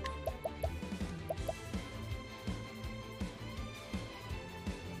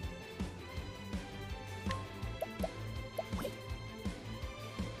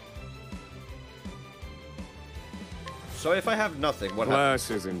 So if I have nothing, what Class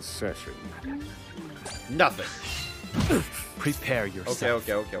happens? is in session. Nothing. Prepare yourself.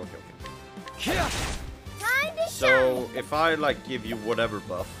 Okay. Time to So if I like give you whatever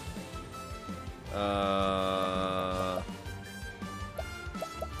buff, I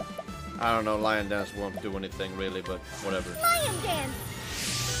don't know. Lion Dance won't do anything really, but whatever. Lion dance.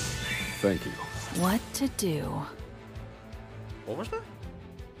 Thank you. What to do? What was that?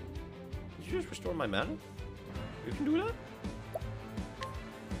 Did you just restore my mana? You can do that?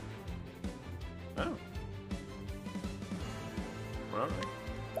 Oh. Alright.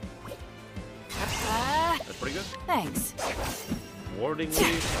 That's pretty good. Thanks. Warding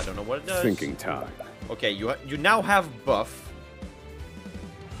leaf. I don't know what it does. Thinking time. Okay, you now have buff.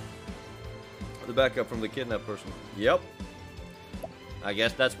 The backup from the kidnapped person. Yep. I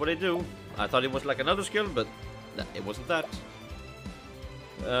guess that's what they do. I thought it was like another skill, but it wasn't that.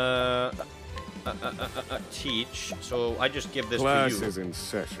 Teach. So I just give this Class to you. is in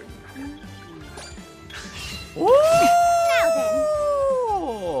session. Woo! Now then.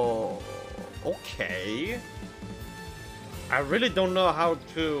 Okay. I really don't know how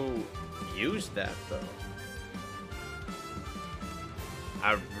to use that though.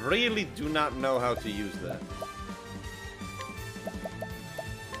 I really do not know how to use that.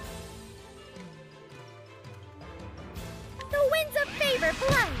 The winds of favor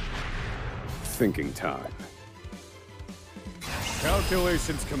blow. Thinking time.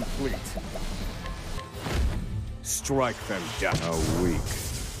 Calculations complete. Strike them down. A week.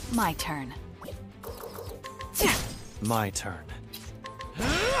 My turn. My turn.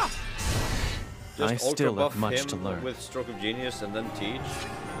 Just I still ultra buff have much him to learn. with Stroke of Genius and then Teach.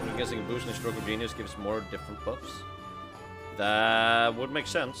 I'm guessing a boost in Stroke of Genius gives more different buffs. That would make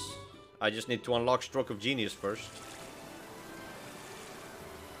sense. I just need to unlock Stroke of Genius first.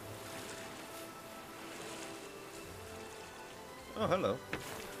 Oh, hello.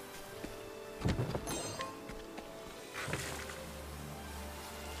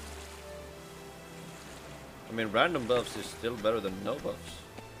 I mean, random buffs is still better than no buffs.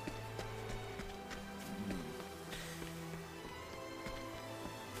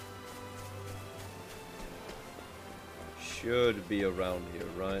 Should be around here,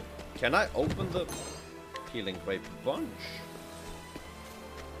 right? Can I open the healing grape bunch?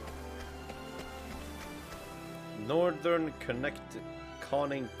 Northern connected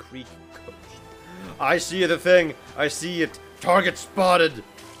Conning Creek Coast. I see the thing! I see it! Target spotted!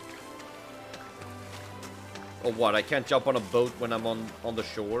 Or what? I can't jump on a boat when I'm on the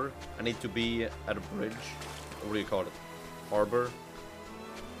shore. I need to be at a bridge. What do you call it? Harbor?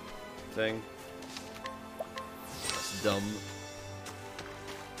 Thing? That's dumb.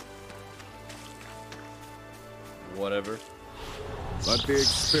 Whatever. Let the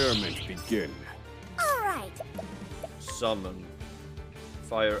experiment begin. All right. Summon.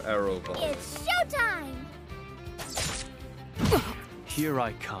 Fire arrow ball. It's showtime. Here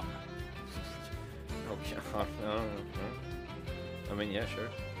I come. Okay. I mean, yeah, sure.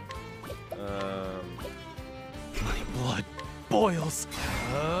 My blood boils.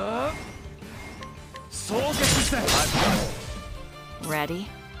 Soul gets set. Ready?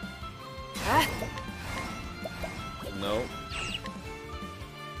 No.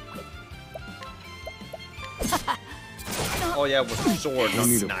 Oh yeah, with a sword, not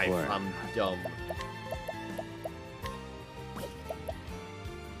need a knife. plan. I'm dumb.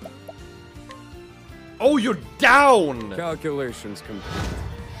 Oh, you're down! Calculations complete.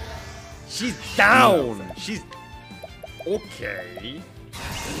 She's down! She's... Okay.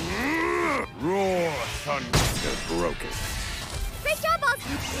 Roar, thunder, broken. Great job, all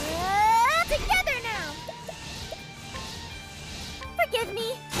together now. Forgive me.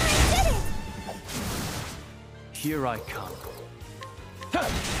 I did it. Here I come.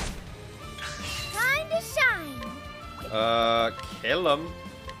 Time to shine. Kill him.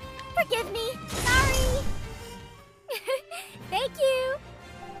 Forgive me. Sorry. Thank you.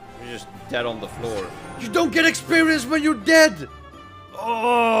 You're just dead on the floor. You don't get experience when you're dead!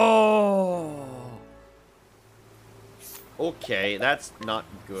 Oh! Okay, that's not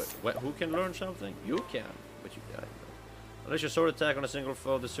good. Who can learn something? You can, but you can't. Unless your sword attack on a single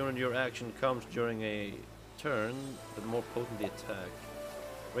foe, the sooner your action comes during a turn, the more potently attack.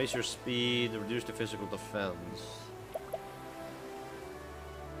 Raise your speed, reduce the physical defense.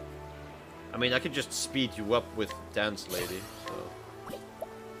 I mean, I could just speed you up with Dance Lady, so...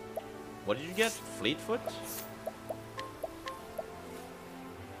 What did you get? Fleetfoot?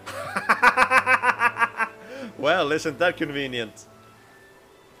 Well, isn't that convenient?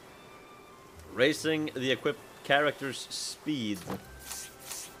 Raising the equipped character's speed.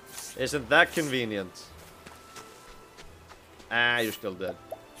 Isn't that convenient? Ah, you're still dead.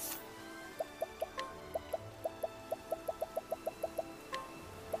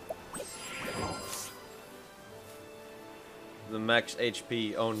 The max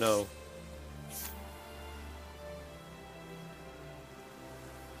HP, oh no.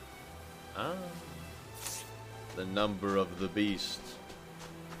 Ah. The number of the beast.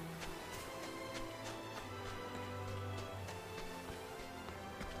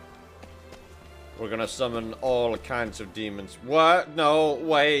 We're gonna summon all kinds of demons. What? No,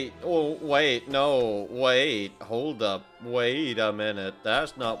 wait. Oh, wait. No, wait. Hold up. Wait a minute.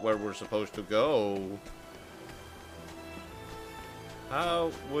 That's not where we're supposed to go.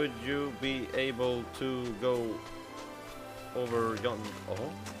 How would you be able to go over yon?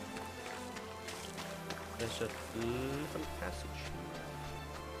 Oh. There's a little passage.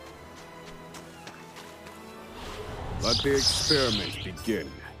 Let the experiment begin.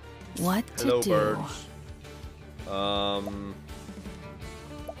 What to Hello, do? birds.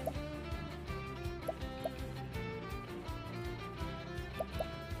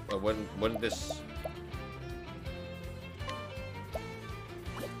 Well, when this...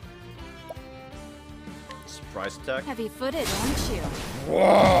 Surprise attack? Heavy-footed, aren't you?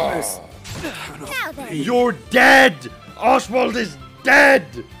 Whoa! Now then. You're dead! Oswald is dead!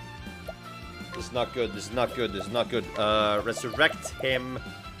 This is not good, this is not good, this is not good. Resurrect him.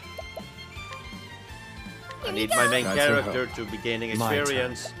 I need my main That's character to be gaining My turn.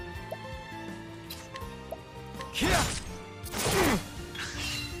 experience.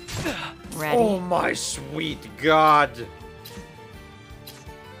 Ready? Oh my sweet god!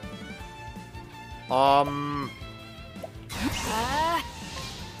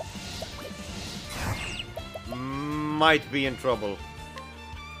 Might be in trouble.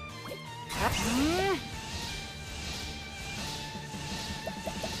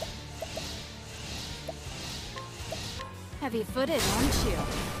 Heavy-footed, aren't you?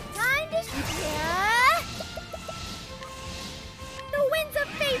 Time to the winds of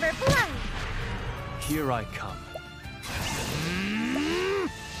favor blow. Here I come.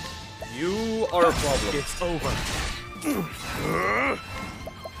 You are a problem. It's over.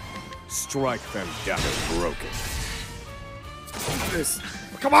 Strike them down and broken. This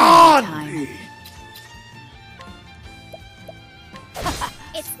Come on! Time.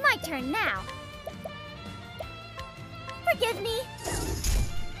 It's my turn now. Forgive me.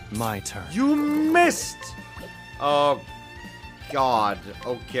 My turn. You missed! Oh, God.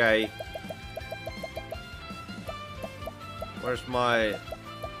 Okay. Where's my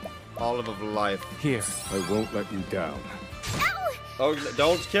olive of life? Here. I won't let you down. Ow! Oh,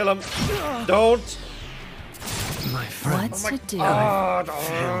 don't kill him. Don't. My friend. What to do?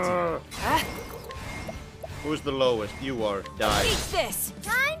 Who's the lowest? You are. Die. Eat this!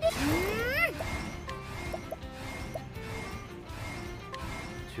 Time to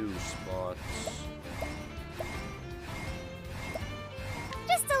 2 spots.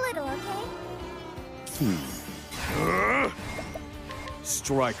 just a little, okay?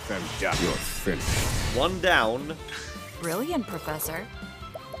 Strike them down. You're finished. 1 down. Brilliant, Professor.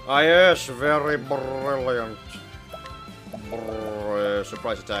 Ah, yes, very brilliant.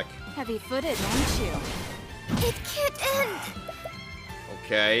 Surprise attack. Heavy-footed, aren't you? It can't end.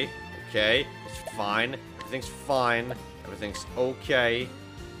 Okay, okay. It's fine. Everything's fine. Everything's okay.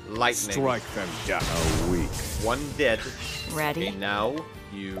 Lightning. Strike them down. A week. 1 dead. Ready? Okay, now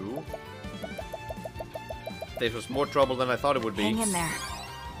you. This was more trouble than I thought it would be. Hang in there.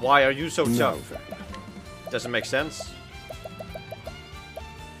 Why are you so No, tough? then. Doesn't make sense.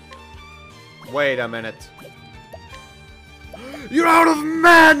 Wait a minute. You're out of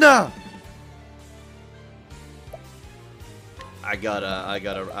mana! I gotta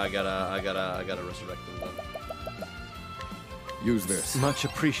resurrect him then. Use this. Much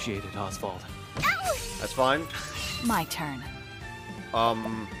appreciated, Oswald. That's fine. My turn.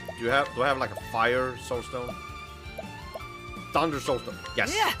 Do I have like a fire soulstone? Thunder soulstone.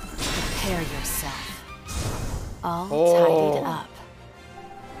 Yes. Prepare yourself. All Oh. tidied up.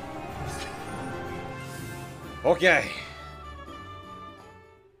 Okay.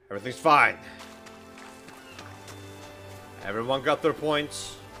 Everything's fine. Everyone got their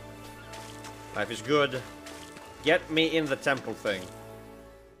points. Life is good. Get me in the temple thing.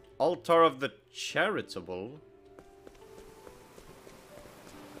 Altar of the Charitable.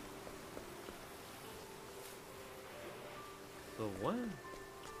 The what?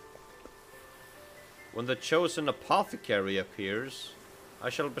 When the chosen apothecary appears, I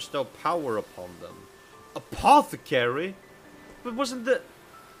shall bestow power upon them. Apothecary? But wasn't the...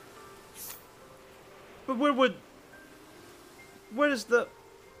 But where would... Where's the...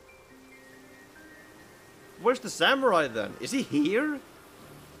 Where's the samurai then? Is he here?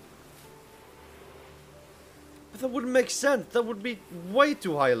 But that wouldn't make sense. That would be way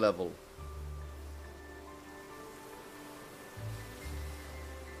too high level.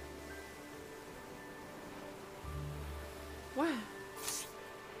 What?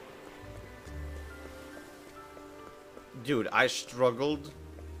 Dude, I struggled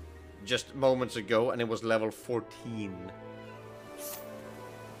just moments ago and it was level 14.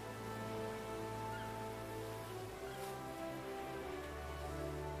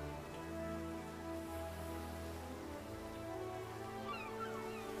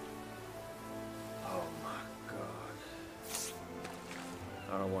 Oh my god.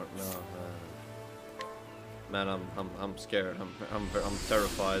 I don't want no man. Man, I'm scared. I'm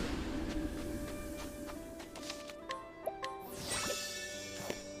terrified.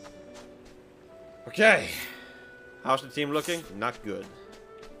 Okay. How's the team looking? Not good.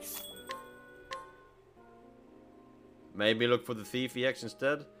 Maybe look for the Thief EX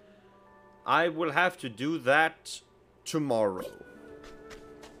instead. I will have to do that tomorrow.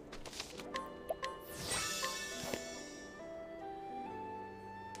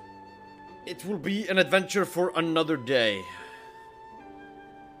 It will be an adventure for another day.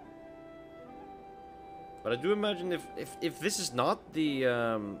 But I do imagine if this is not the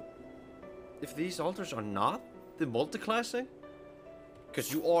if these altars are not the multiclassing,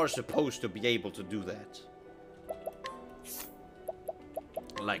 because you are supposed to be able to do that.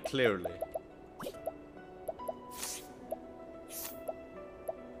 Like clearly.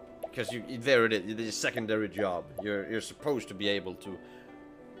 Because you there it is, it's a secondary job. You're supposed to be able to.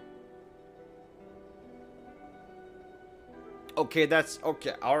 Okay, that's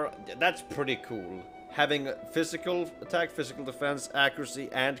okay. That's pretty cool. Having physical attack, physical defense, accuracy,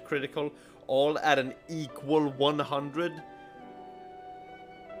 and critical all at an equal 100.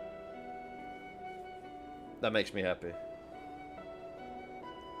 That makes me happy.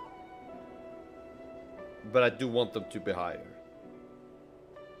 But I do want them to be higher.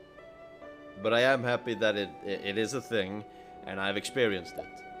 But I am happy that it is a thing, and I've experienced it.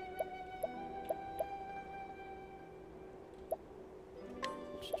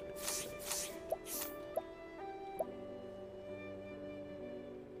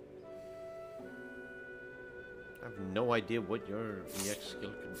 I have no idea what your EX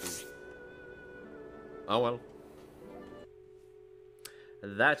skill can do. Oh well.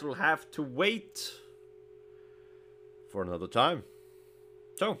 That will have to wait for another time.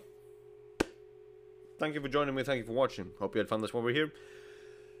 So, thank you for joining me, thank you for watching. Hope you had fun this while we're here.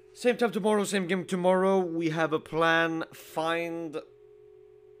 Same time tomorrow, same game tomorrow. We have a plan. Find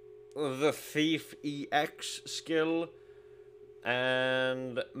the Thief EX skill.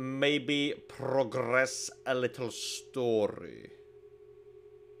 And maybe progress a little story.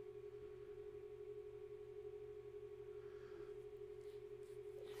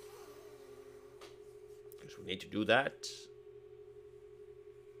 Because we need to do that.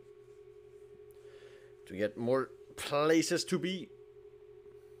 To get more places to be.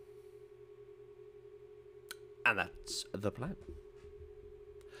 And that's the plan.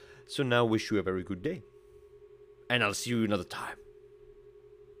 So now wish you a very good day. And I'll see you another time.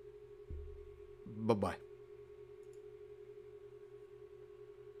 Bye-bye.